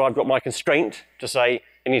 and that's where I've got my constraint to say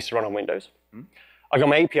it needs to run on Windows. I've got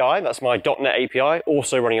my API, that's my .NET API,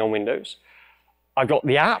 also running on Windows. I've got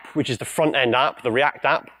the app, which is the front-end app, the React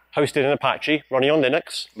app, hosted in Apache, running on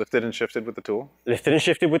Linux. Lifted and shifted with the tool. Lifted and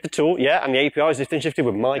shifted with the tool, yeah, and the API is lifted and shifted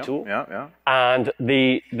with my tool. Yeah. And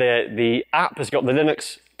the app has got the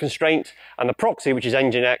Linux constraint, and the proxy, which is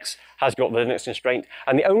Nginx, has got the Linux constraint.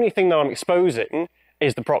 And the only thing that I'm exposing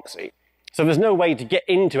is the proxy. So there's no way to get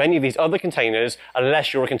into any of these other containers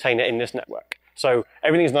unless you're a container in this network. So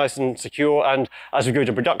everything's nice and secure, and as we go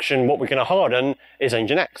to production, what we're going to harden is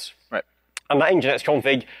Nginx. Right. And that Nginx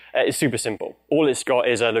config is super simple. All it's got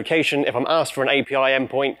is a location. If I'm asked for an API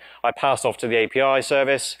endpoint, I pass off to the API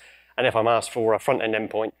service, and if I'm asked for a front-end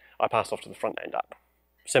endpoint, I pass off to the front-end app.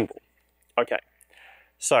 Simple. Okay.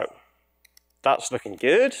 So that's looking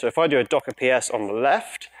good. So if I do a Docker PS on the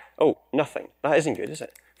left, oh, nothing. That isn't good, is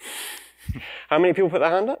it? How many people put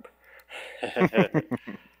their hand up?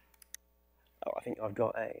 Oh, I think I've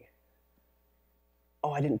got a...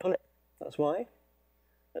 Oh, I didn't pull it. That's why.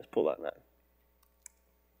 Let's pull that now.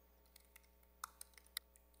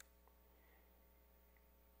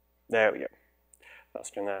 There we go.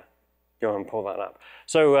 That's going to go and pull that up.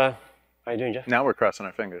 So, how are you doing, Jeff? Now we're crossing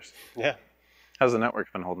our fingers. Yeah. How's the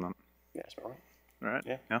network been holding up? Yeah, it's all right. All right.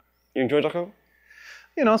 Yeah. You enjoy Docker?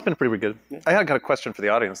 You know, it's been pretty good. Yeah. I got a question for the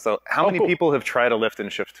audience, though. How many people have tried a lift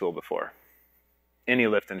and shift tool before? Any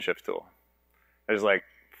lift and shift tool? There's like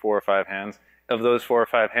 4 or 5 hands. Of those 4 or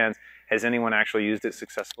 5 hands, has anyone actually used it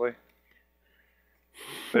successfully?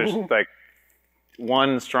 There's like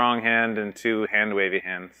 1 strong hand and 2 hand-wavy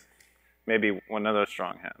hands. Maybe one other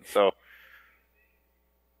strong hand. So,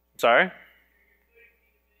 sorry?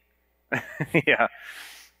 Yeah.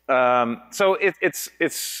 So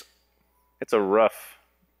it's a rough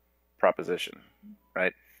proposition,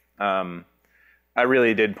 right? I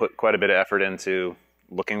really did put quite a bit of effort into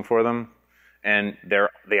looking for them, and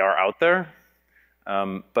they are out there.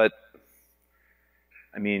 But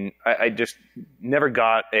I mean, I just never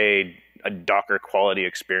got a Docker quality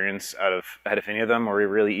experience out of any of them, or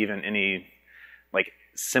really even any like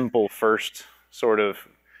simple first sort of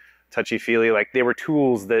touchy-feely. Like they were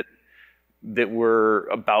tools that were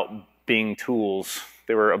about being tools.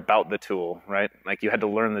 They were about the tool, right? Like you had to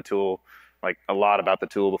learn the tool, like a lot about the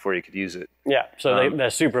tool before you could use it. Yeah, so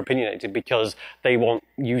they're super opinionated because they want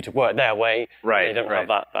you to work their way. Right. They don't have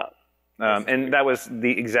that. And that was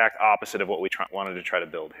the exact opposite of what we wanted to try to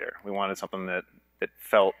build here. We wanted something that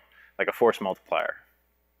felt like a force multiplier.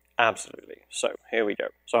 Absolutely. So here we go.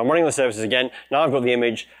 So I'm running the services again. Now I've got the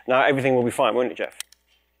image. Now everything will be fine, won't it, Jeff?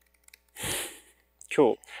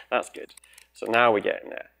 Cool. That's good. So now we get in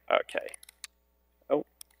there. Okay. Oh,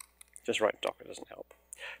 just write Docker doesn't help.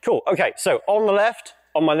 Cool. Okay. So on the left,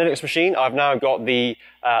 on my Linux machine, I've now got the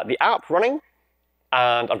app running,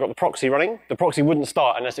 and I've got the proxy running. The proxy wouldn't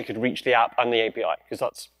start unless it could reach the app and the API, because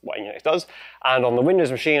that's what Nginx does. And on the Windows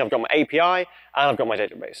machine, I've got my API, and I've got my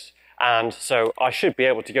database. And so I should be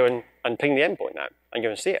able to go and ping the endpoint now and go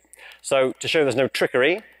and see it. So to show there's no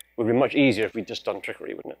trickery, it would be much easier if we'd just done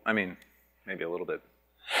trickery, wouldn't it? I mean, maybe a little bit.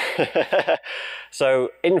 So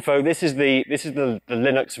info, this is the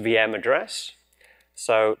Linux VM address.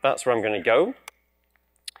 So that's where I'm going to go.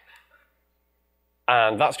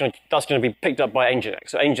 And that's going to be picked up by Nginx.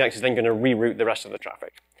 So Nginx is then going to reroute the rest of the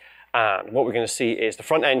traffic. And what we're going to see is the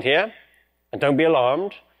front end here. And don't be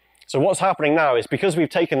alarmed. So what's happening now is because we've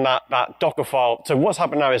taken that Docker file, so what's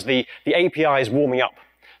happened now is the API is warming up.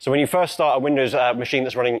 So when you first start a Windows machine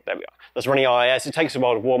that's running, there we are, that's running IIS, it takes a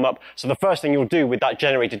while to warm up. So the first thing you'll do with that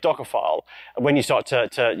generated Docker file, when you start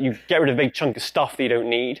you get rid of a big chunk of stuff that you don't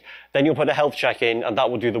need, then you'll put a health check in, and that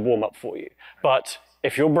will do the warm up for you. But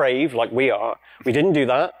if you're brave, like we are, we didn't do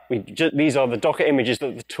that. These are the Docker images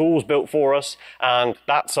that the tools built for us, and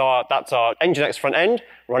that's our Nginx front end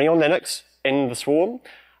running on Linux in the swarm.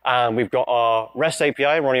 And we've got our REST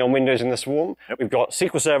API running on Windows in the swarm. Yep. We've got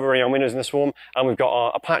SQL Server running on Windows in the swarm. And we've got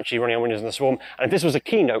our Apache running on Windows in the swarm. And if this was a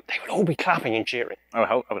keynote, they would all be clapping and cheering. Oh,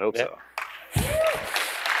 I would hope so.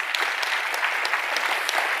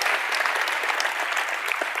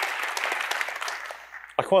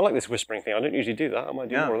 I quite like this whispering thing. I don't usually do that. I might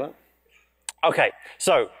do more of that. Okay,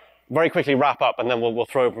 so very quickly wrap up, and then we'll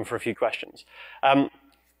throw open for a few questions.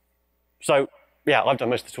 So yeah, I've done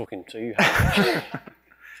most of the talking, so you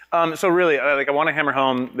have. So really, like, I want to hammer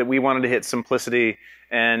home that we wanted to hit simplicity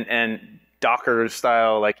and Docker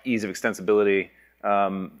style, like, ease of extensibility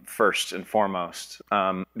first and foremost,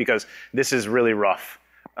 because this is really rough.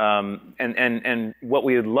 And what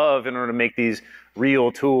we would love in order to make these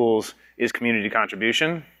real tools is community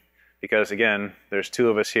contribution, because again, there's 2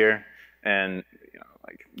 of us here, and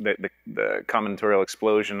like the combinatorial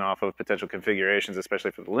explosion off of potential configurations,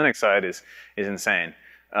 especially for the Linux side, is insane.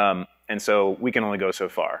 And so we can only go so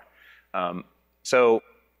far. So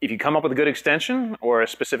if you come up with a good extension or a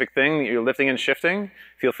specific thing that you're lifting and shifting,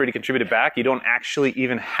 feel free to contribute it back. You don't actually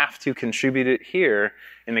even have to contribute it here.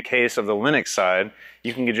 In the case of the Linux side,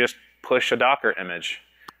 you can just push a Docker image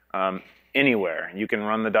anywhere. You can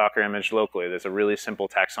run the Docker image locally. There's a really simple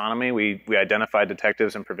taxonomy. We identify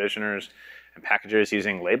detectives and provisioners and packagers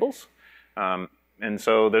using labels. And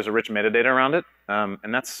so there's a rich metadata around it.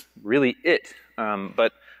 And that's really it.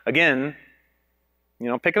 But again,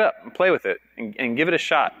 pick it up and play with it and give it a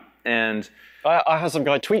shot. And I had some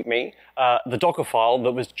guy tweet me the Docker file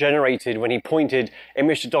that was generated when he pointed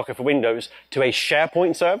Image2Docker for Windows to a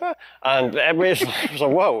SharePoint server, and everybody was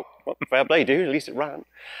like, "Whoa, fair play, dude! At least it ran."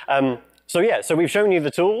 So yeah, so we've shown you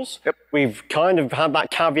the tools. Yep. We've kind of had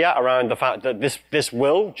that caveat around the fact that this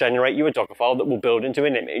will generate you a Docker file that will build into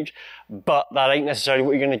an image, but that ain't necessarily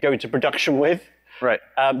what you're going to go to production with. Right.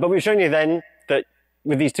 But we've shown you then that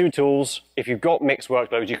with these 2 tools, if you've got mixed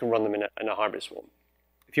workloads, you can run them in a hybrid swarm.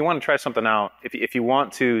 If you want to try something out, if you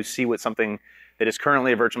want to see what something that is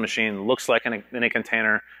currently a virtual machine looks like in a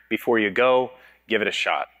container before you go, give it a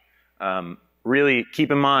shot. Really keep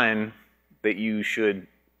in mind that you should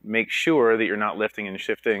make sure that you're not lifting and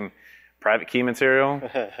shifting private key material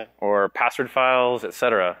or password files,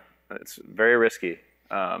 etc. It's very risky.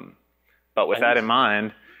 But with that in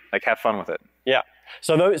mind, like, have fun with it. Yeah.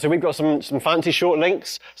 So we've got some fancy short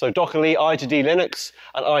links. So Dockerly, I2D Linux,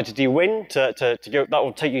 and I2D Win to go. That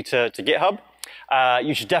will take you to GitHub.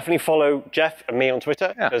 You should definitely follow Jeff and me on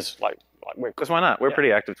Twitter, because because why not? We're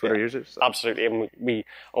pretty active Twitter users. So. Absolutely, and we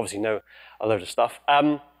obviously know a load of stuff.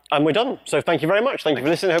 And we're done. So thank you very much. Thank you for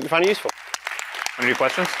listening. I hope you found it useful. Want to do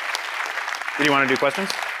questions? Did you want to do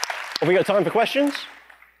questions? Have we got time for questions?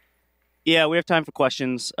 Yeah, we have time for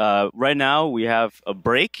questions. Right now, we have a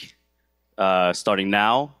break starting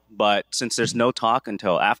now. But since there's no talk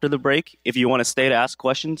until after the break, if you want to stay to ask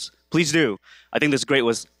questions, please do. I think this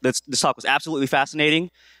talk was absolutely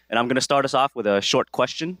fascinating. And I'm going to start us off with a short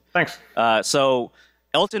question. Thanks. So,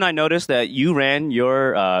 Elton, I noticed that you ran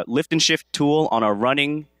your lift and shift tool on a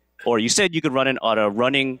running, or you said you could run it on a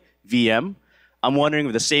running VM. I'm wondering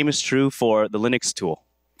if the same is true for the Linux tool.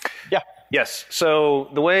 Yeah. Yes. So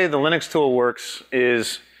the way the Linux tool works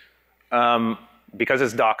is because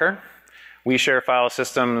it's Docker, we share file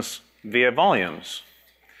systems via volumes.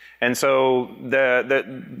 And so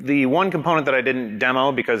the one component that I didn't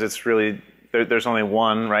demo, because it's really, there's only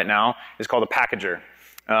one right now, is called a packager.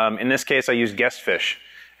 In this case, I use guestfish.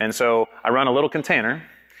 And so I run a little container,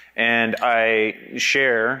 and I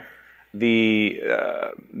share the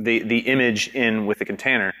image in with the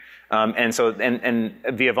container, and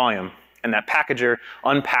via volume. And that packager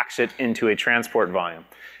unpacks it into a transport volume.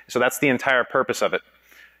 So that's the entire purpose of it.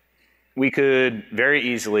 We could very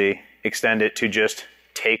easily extend it to just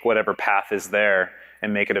take whatever path is there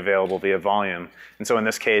and make it available via volume. And so in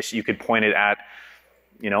this case, you could point it at,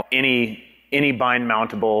 any bind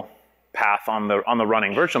mountable path on the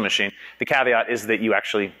running virtual machine. The caveat is that you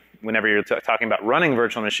actually, whenever you're talking about running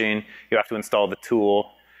virtual machine, you have to install the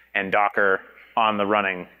tool and Docker on the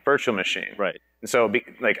running virtual machine. Right. And so,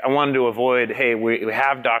 I wanted to avoid, hey, we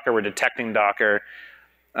have Docker, we're detecting Docker.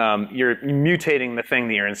 You're mutating the thing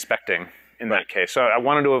that you're inspecting in that case. So I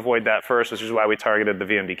wanted to avoid that first, which is why we targeted the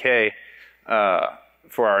VMDK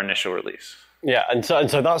for our initial release. Yeah, and so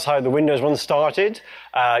that's how the Windows one started.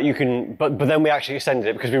 But then we actually extended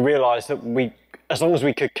it because we realized that as long as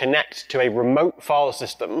we could connect to a remote file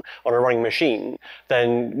system on a running machine,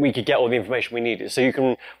 then we could get all the information we needed.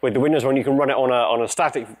 So with the Windows one, you can run it on a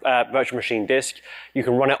static virtual machine disk. You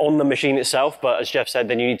can run it on the machine itself, but as Jeff said,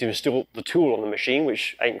 then you need to install the tool on the machine,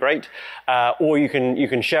 which ain't great. Or you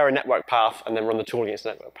can share a network path and then run the tool against the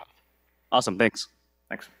network path. Awesome, thanks.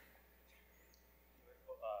 Thanks.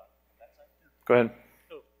 Go ahead.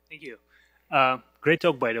 Oh, thank you. Great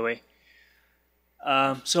talk, by the way.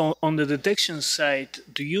 So on the detection side,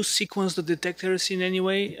 do you sequence the detectors in any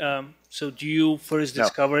way? So do you first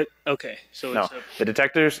discover it? Okay. So no, the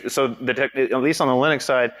detectors, at least on the Linux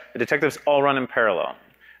side, the detectives all run in parallel.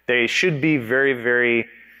 They should be very, very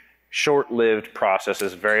short-lived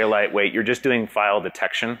processes, very lightweight. You're just doing file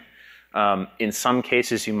detection. In some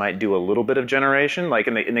cases, you might do a little bit of generation. Like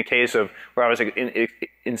in the case of where I was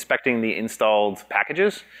inspecting the installed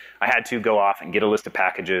packages, I had to go off and get a list of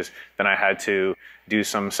packages. Then I had to do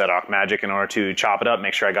some setup magic in order to chop it up,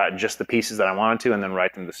 make sure I got just the pieces that I wanted to, and then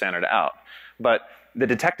write them to standard out. But the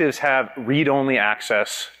detectives have read-only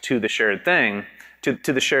access to the shared thing, to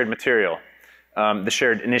the shared material, the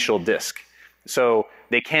shared initial disk. So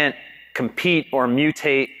they can't compete or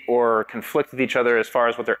mutate or conflict with each other as far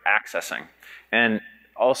as what they're accessing. And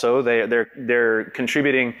also they're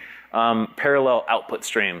contributing parallel output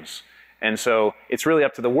streams. And so it's really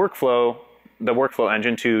up to the workflow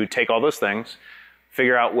engine to take all those things,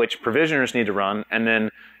 figure out which provisioners need to run, and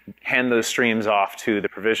then hand those streams off to the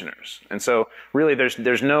provisioners. And so really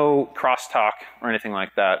there's no crosstalk or anything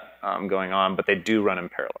like that going on, but they do run in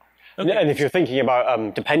parallel. Okay. And if you're thinking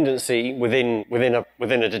about dependency within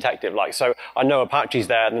a detective, like, so I know Apache's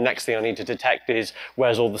there, and the next thing I need to detect is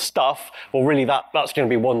where's all the stuff. Well, really that's going to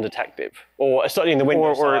be one detective, or certainly in the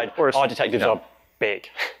Windows side, our detectives are big.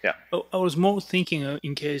 Yeah. I was more thinking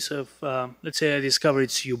in case of let's say I discover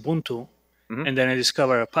it's Ubuntu, and then I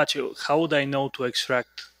discover Apache. How would I know to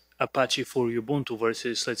extract Apache for Ubuntu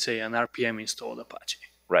versus, let's say, an RPM installed Apache?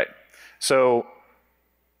 Right. So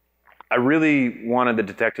I really wanted the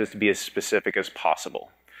detectives to be as specific as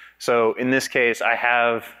possible. So in this case, I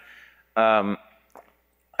have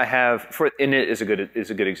init is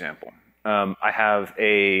a good example. I have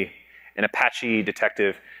an Apache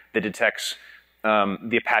detective that detects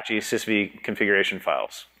the Apache sysv configuration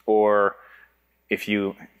files, or if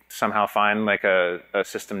you somehow find like a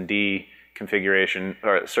systemd configuration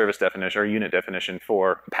or service definition or unit definition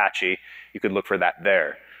for Apache, you could look for that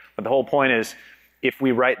there. But the whole point is, if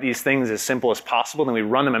we write these things as simple as possible, then we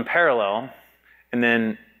run them in parallel, and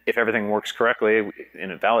then if everything works correctly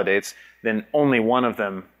and it validates, then only one of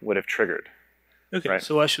them would have triggered. Okay, right?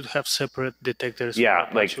 So I should have separate detectors for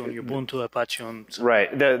Apache on Ubuntu, Apache on...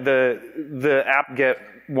 Right. The apt-get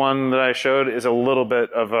one that I showed is a little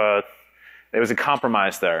bit of it was a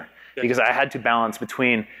compromise there, because I had to balance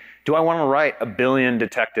between, do I want to write a billion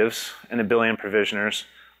detectives and a billion provisioners,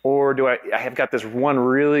 or do I have got this one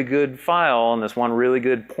really good file and this one really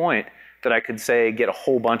good point that I could say get a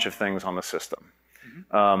whole bunch of things on the system.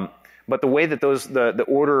 But the way that the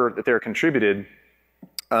order that they're contributed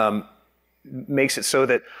makes it so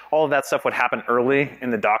that all of that stuff would happen early in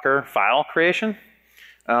the Docker file creation.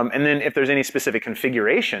 And then if there's any specific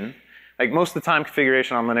configuration, like most of the time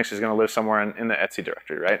configuration on Linux is going to live somewhere in the etc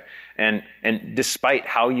directory, right? And despite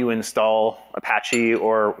how you install Apache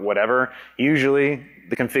or whatever, usually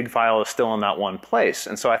the config file is still in that one place.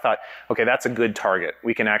 And so I thought, okay, that's a good target.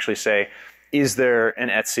 We can actually say, is there an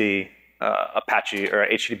etc Apache or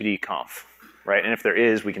HTTPD conf, right? And if there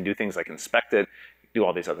is, we can do things like inspect it, do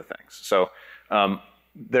all these other things. So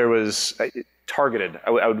there was targeted.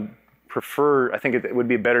 I would prefer, I think it would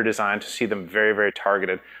be a better design to see them very, very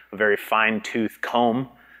targeted, a very fine-tooth comb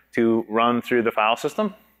to run through the file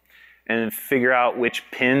system and figure out which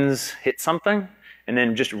pins hit something, and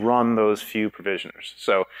then just run those few provisioners.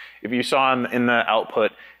 So if you saw in the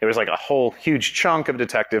output, there was like a whole huge chunk of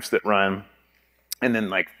detectives that run, and then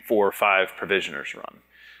like 4 or 5 provisioners run.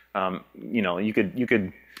 You know, you could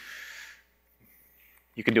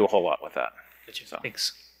do a whole lot with that. So.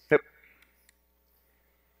 Thanks. Yep.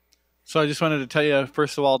 So I just wanted to tell you,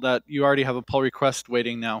 first of all, that you already have a pull request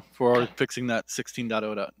waiting now for fixing that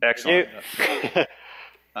 16.0. Excellent.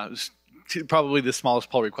 It's probably the smallest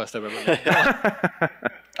pull request I've ever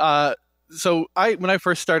made. So when I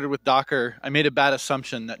first started with Docker, I made a bad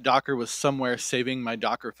assumption that Docker was somewhere saving my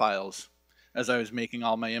Docker files as I was making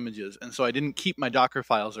all my images. And so I didn't keep my Docker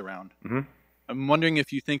files around. I'm wondering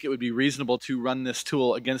if you think it would be reasonable to run this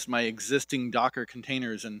tool against my existing Docker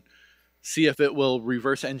containers and see if it will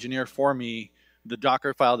reverse engineer for me the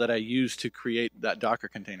Docker file that I use to create that Docker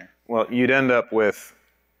container. Well, you'd end up with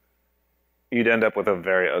a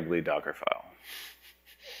very ugly Docker file,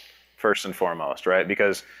 first and foremost, right?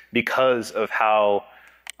 Because of how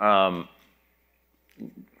low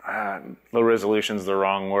resolution is the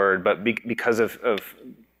wrong word, but because of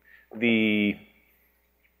we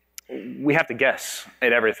have to guess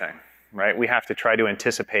at everything, right? We have to try to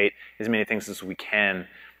anticipate as many things as we can,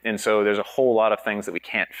 and so there's a whole lot of things that we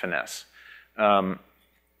can't finesse.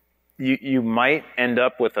 You might end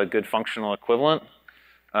up with a good functional equivalent.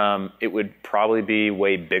 It would probably be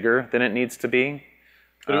way bigger than it needs to be.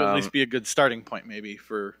 But it would at least be a good starting point, maybe.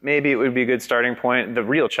 Maybe it would be a good starting point. The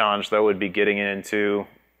real challenge, though, would be getting it into,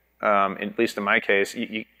 at least in my case,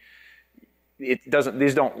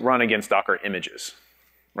 these don't run against Docker images.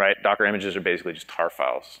 right? Docker images are basically just tar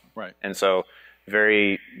files. Right. And so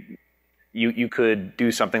you could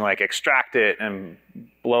do something like extract it and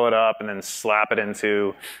blow it up and then slap it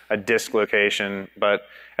into a disk location. But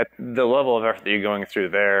at the level of effort that you're going through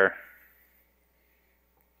there,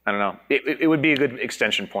 I don't know. It would be a good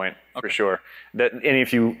extension point for sure. And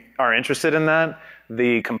if you are interested in that,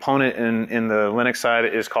 the component in the Linux side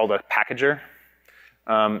is called a packager.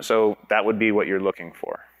 So that would be what you're looking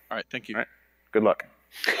for. All right, thank you. All right. Good luck.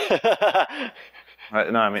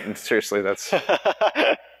 No, I mean, seriously,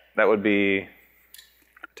 that would be a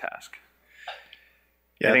task.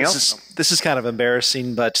 Yeah, this is kind of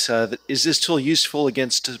embarrassing, but is this tool useful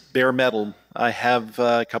against bare metal? I have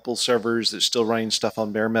a couple servers that are still running stuff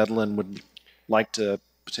on bare metal and would like to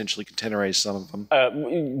potentially containerize some of them.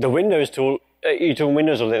 The Windows tool, are you talking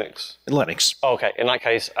Windows or Linux? Linux. Okay, in that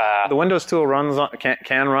case... the Windows tool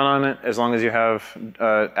can run on it as long as you have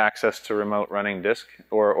access to remote running disk,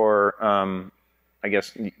 or I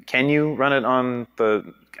guess, can you run it on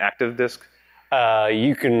the active disk?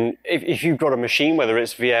 You can, if you've got a machine, whether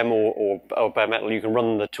it's VM or bare metal, you can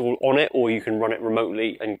run the tool on it, or you can run it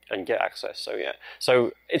remotely and get access. So yeah.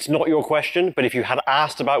 So it's not your question, but if you had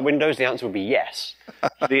asked about Windows, the answer would be yes.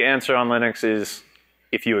 The answer on Linux is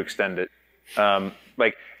if you extend it.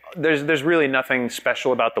 Like there's really nothing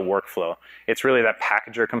special about the workflow. It's really that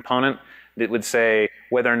packager component that would say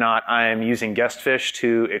whether or not I'm using guestfish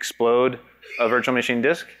to explode a virtual machine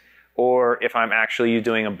disk, or if I'm actually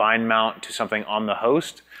doing a bind mount to something on the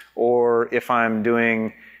host, or if I'm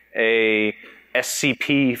doing a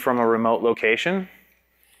SCP from a remote location,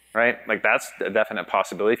 right? Like that's a definite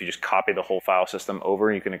possibility. If you just copy the whole file system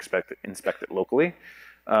over, you can inspect it locally.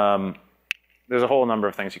 There's a whole number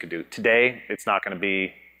of things you could do. Today, it's not going to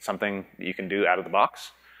be something that you can do out of the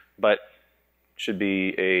box, but should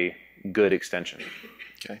be a good extension.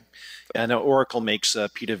 Okay. I know Oracle makes a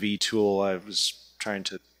P2V tool. I was trying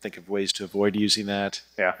to think of ways to avoid using that.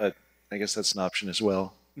 Yeah. But I guess that's an option as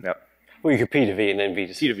well. Yep. Well, you could P2V and then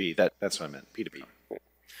V2C. P2V, that's what I meant. P2V.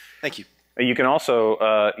 Thank you. You can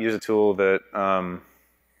also use a tool that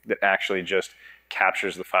that actually just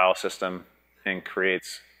captures the file system and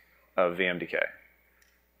creates a VMDK.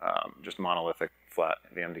 Just monolithic, flat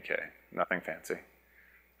VMDK. Nothing fancy.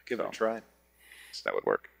 Give it a try. So that would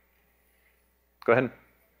work. Go ahead.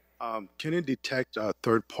 Can it detect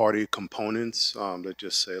third-party components that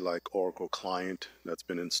just say like Oracle client that's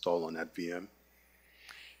been installed on that VM?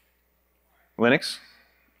 Linux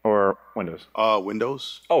or Windows?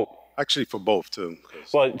 Windows. Oh. Actually, for both, too.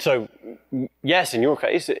 Well, so yes, in your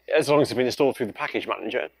case, as long as it's been installed through the package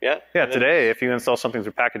manager, yeah? Yeah, today, if you install something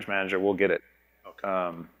through package manager, we'll get it.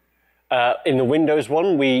 Okay. In the Windows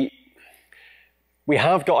one, we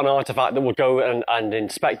have got an artifact that will go and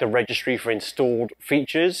inspect the registry for installed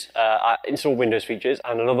features, installed Windows features,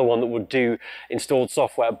 and another one that would do installed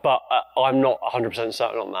software, but I'm not 100%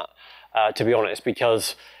 certain on that, to be honest,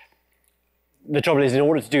 because the trouble is, in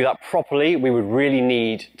order to do that properly, we would really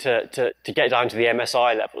need to get down to the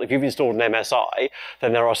MSI level. If you've installed an MSI,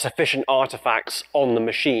 then there are sufficient artifacts on the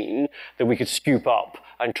machine that we could scoop up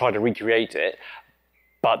and try to recreate it.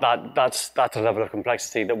 But that's a level of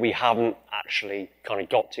complexity that we haven't actually kind of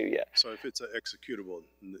got to yet. So if it's an executable,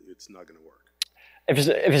 it's not going to work.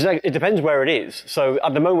 It depends where it is. So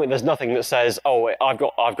at the moment, there's nothing that says, "Oh, I've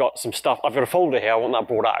got some stuff. I've got a folder here. I want that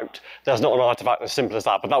brought out." There's not an artifact as simple as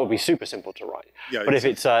that, but that would be super simple to write. Yeah, but if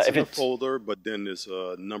it's a folder, but then there's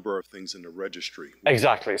a number of things in the registry.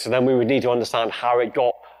 Exactly. So then we would need to understand how it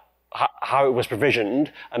was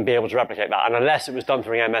provisioned and be able to replicate that. And unless it was done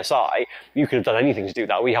through MSI, you could have done anything to do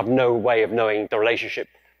that. We have no way of knowing the relationship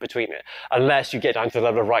between it, unless you get down to the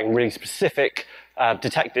level of writing really specific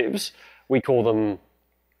detectives. We call them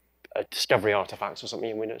discovery artifacts or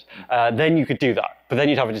something in Windows. Then you could do that. But then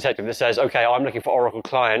you'd have a detective that says, okay, I'm looking for Oracle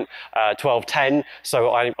Client 1210,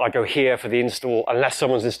 so I go here for the install, unless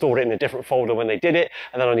someone's installed it in a different folder when they did it,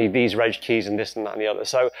 and then I need these reg keys and this and that and the other.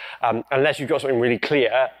 So unless you've got something really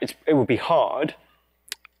clear, it would be hard.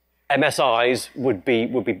 MSIs would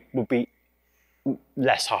be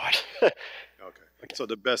less hard. Okay. So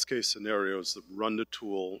the best case scenario is to run the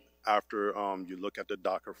tool after you look at the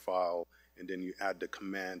Docker file, and then you add the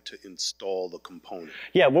command to install the component.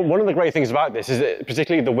 Yeah, well, one of the great things about this is that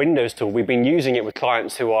particularly the Windows tool, we've been using it with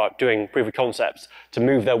clients who are doing proof of concepts to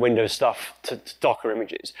move their Windows stuff to Docker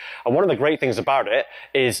images. And one of the great things about it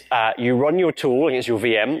is you run your tool against your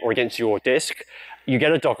VM or against your disk, you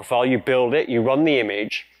get a Docker file, you build it, you run the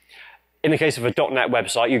image. In the case of a .NET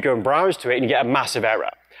website, you go and browse to it and you get a massive error.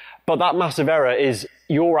 But that massive error is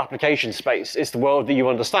your application space. It's the world that you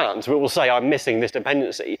understand. So it will say, I'm missing this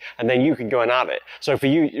dependency, and then you can go and add it. So for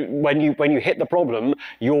you, when you hit the problem,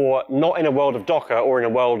 you're not in a world of Docker or in a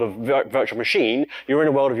world of virtual machine. You're in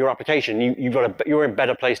a world of your application. You're in a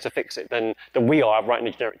better place to fix it than we are writing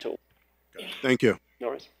a generic tool. Thank you. No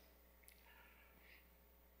worries.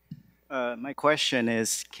 My question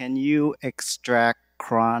is, can you extract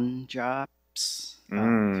cron jobs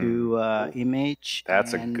to image?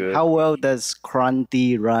 That's and a good. How well does cron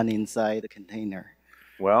D run inside the container?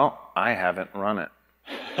 Well, I haven't run it,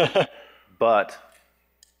 but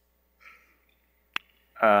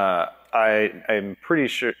I'm pretty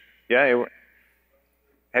sure. Yeah,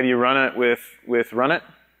 have you run it with Run It?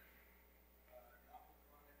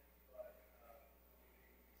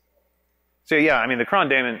 So yeah, I mean the cron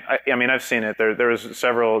daemon. I mean I've seen it. There's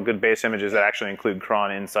several good base images that actually include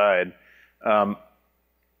cron inside. Oh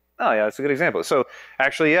yeah, that's a good example. So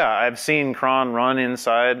actually, yeah, I've seen cron run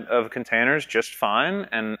inside of containers just fine,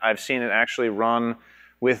 and I've seen it actually run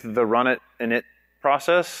with the run it init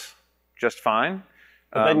process just fine.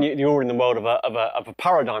 But then you're in the world of a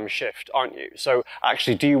paradigm shift, aren't you? So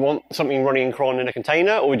actually, do you want something running in cron in a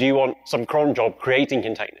container, or do you want some cron job creating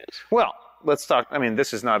containers? Well, let's talk. I mean,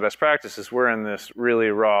 this is not best practices. We're in this really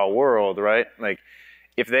raw world, right? Like,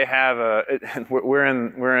 if they have we're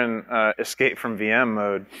in escape from VM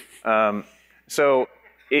mode. So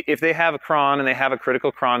if they have a cron and they have a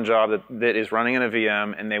critical cron job that is running in a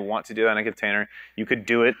VM and they want to do that in a container, you could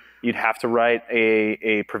do it. You'd have to write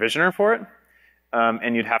a provisioner for it,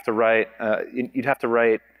 and you'd have to write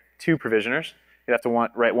two provisioners. You'd have to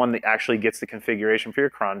write one that actually gets the configuration for your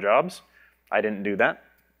cron jobs. I didn't do that.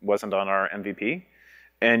 Wasn't on our MVP.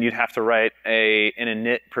 And you'd have to write an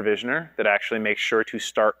init provisioner that actually makes sure to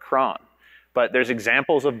start cron. But there's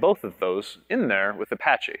examples of both of those in there with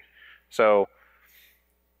Apache. So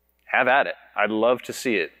have at it. I'd love to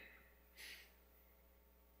see it.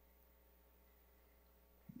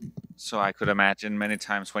 So I could imagine many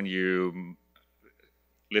times when you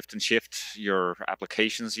lift and shift your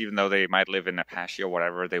applications, even though they might live in Apache or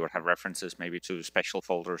whatever, they would have references maybe to special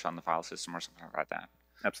folders on the file system or something like that.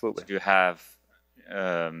 Absolutely. So you have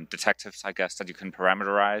detectives, I guess, that you can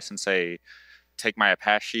parameterize and say, take my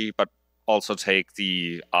Apache, but also take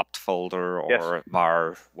the opt folder or yes.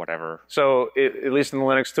 var, whatever. So at least in the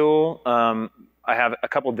Linux tool, I have a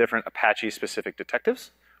couple different Apache-specific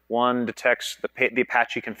detectives. One detects the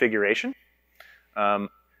Apache configuration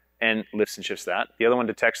and lifts and shifts that. The other one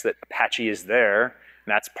detects that Apache is there, and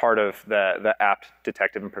that's part of the apt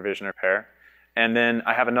detective and provisioner pair. And then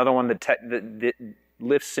I have another one that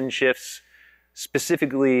lifts and shifts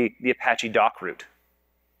specifically the Apache doc root,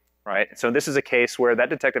 right? So this is a case where that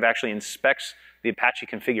detective actually inspects the Apache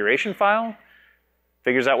configuration file,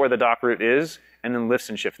 figures out where the doc root is, and then lifts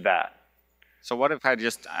and shifts that. So what if I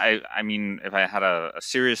mean, if I had a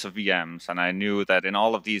series of VMs and I knew that in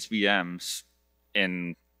all of these VMs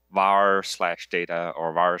in var/data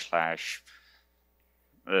or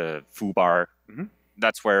var/foobar,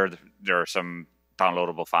 that's where there are some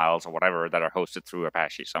downloadable files or whatever that are hosted through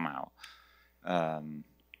Apache somehow,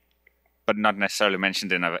 but not necessarily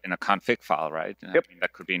mentioned in a config file, right? Yep. I mean,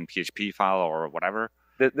 that could be in PHP file or whatever.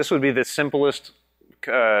 This would be the simplest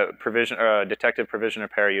detective provisioner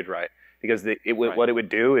pair you'd write, because what it would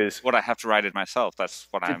do is... Would I have to write it myself? That's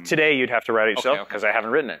what I'm... Today you'd have to write it yourself, because I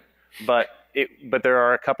haven't written it. But there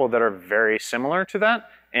are a couple that are very similar to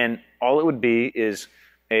that, and all it would be is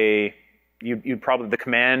you'd probably, the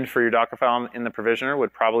command for your Docker file in the provisioner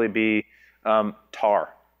would probably be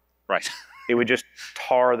tar. Right. It would just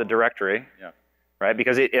tar the directory, right?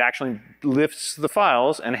 Because it actually lifts the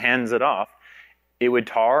files and hands it off. It would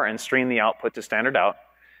tar and stream the output to standard out,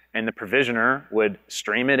 and the provisioner would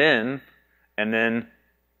stream it in, and then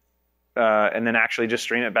actually just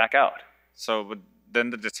stream it back out. So then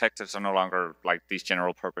the detectives are no longer like these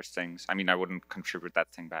general purpose things. I mean, I wouldn't contribute that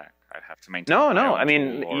thing back. I'd have to maintain. No. I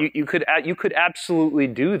mean, you could absolutely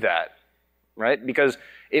do that, right? Because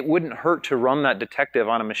it wouldn't hurt to run that detective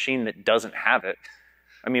on a machine that doesn't have it.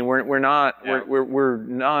 I mean, we're not. The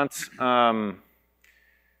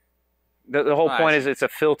whole point is it's a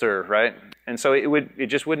filter, right? And so it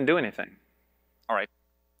just wouldn't do anything. All right.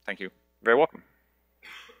 Thank you. Very welcome.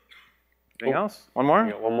 Anything else? One more?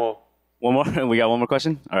 Yeah, one more. One more. We got one more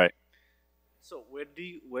question. All right. So where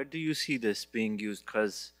do you see this being used?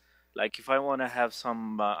 Because like if I want to have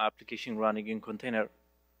some application running in container,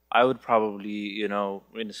 I would probably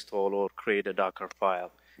install or create a Docker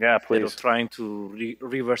file. Yeah, please. Instead of trying to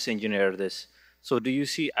reverse engineer this. So do you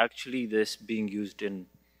see actually this being used in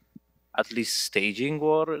at least staging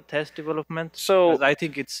or test development? So I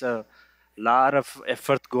think it's lot of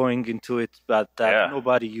effort going into it, but that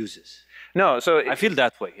nobody uses. No, so I feel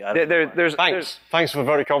that way. Thanks for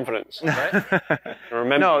voting confidence. Right?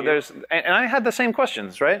 And I had the same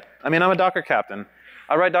questions, right? I mean, I'm a Docker captain.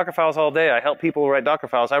 I write Docker files all day. I help people write Docker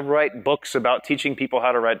files. I write books about teaching people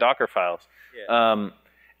how to write Docker files. Yeah.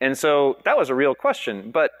 And so that was a real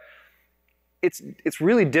question, but it's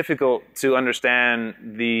really difficult to understand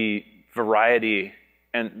the variety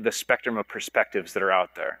and the spectrum of perspectives that are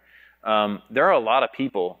out there. There are a lot of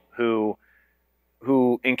people who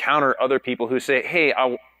encounter other people who say, hey,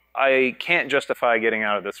 I can't justify getting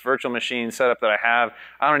out of this virtual machine setup that I have.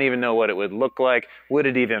 I don't even know what it would look like. Would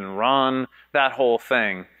it even run? That whole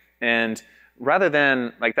thing. And rather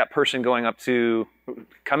than like that person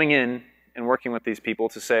coming in and working with these people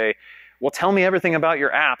to say, well, tell me everything about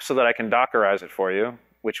your app so that I can Dockerize it for you,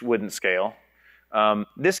 which wouldn't scale.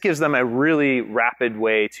 This gives them a really rapid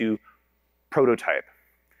way to prototype.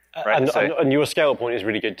 Right? And your scale point is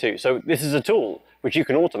really good too. So this is a tool which you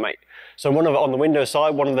can automate. So on the Windows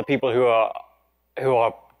side, one of the people who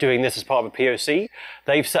are doing this as part of a POC,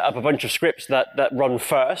 they've set up a bunch of scripts that run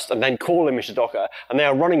first and then call Image2Docker, and they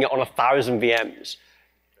are running it on 1,000 VMs.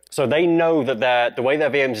 So they know that the way their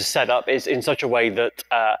VMs is set up is in such a way that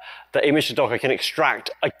the Image2Docker can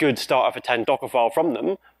extract a good starter for 10 Docker file from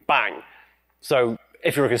them, bang. So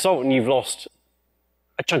if you're a consultant, you've lost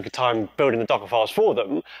a chunk of time building the Docker files for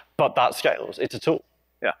them, but that scales. It's a tool.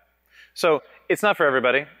 Yeah. So it's not for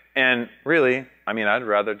everybody. And really, I mean, I'd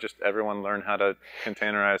rather just everyone learn how to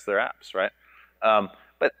containerize their apps, right?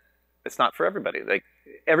 But it's not for everybody. Like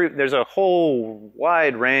there's a whole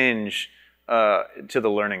wide range to the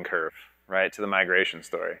learning curve, right? To the migration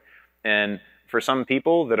story. And for some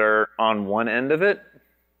people that are on one end of it,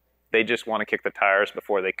 they just want to kick the tires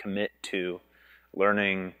before they commit to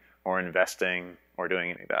learning or investing or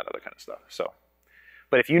doing any of that other kind of stuff. So,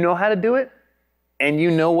 but if you know how to do it and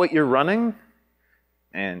you know what you're running,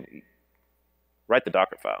 and write the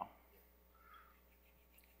Docker file.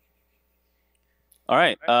 All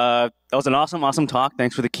right, that was an awesome talk.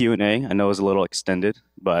 Thanks for the Q&A. I know it was a little extended,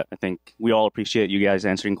 but I think we all appreciate you guys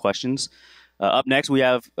answering questions. Up next, we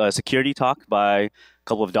have a security talk by a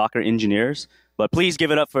couple of Docker engineers. But please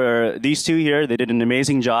give it up for these two here. They did an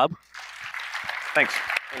amazing job. Thanks.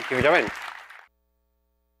 Thank you for coming.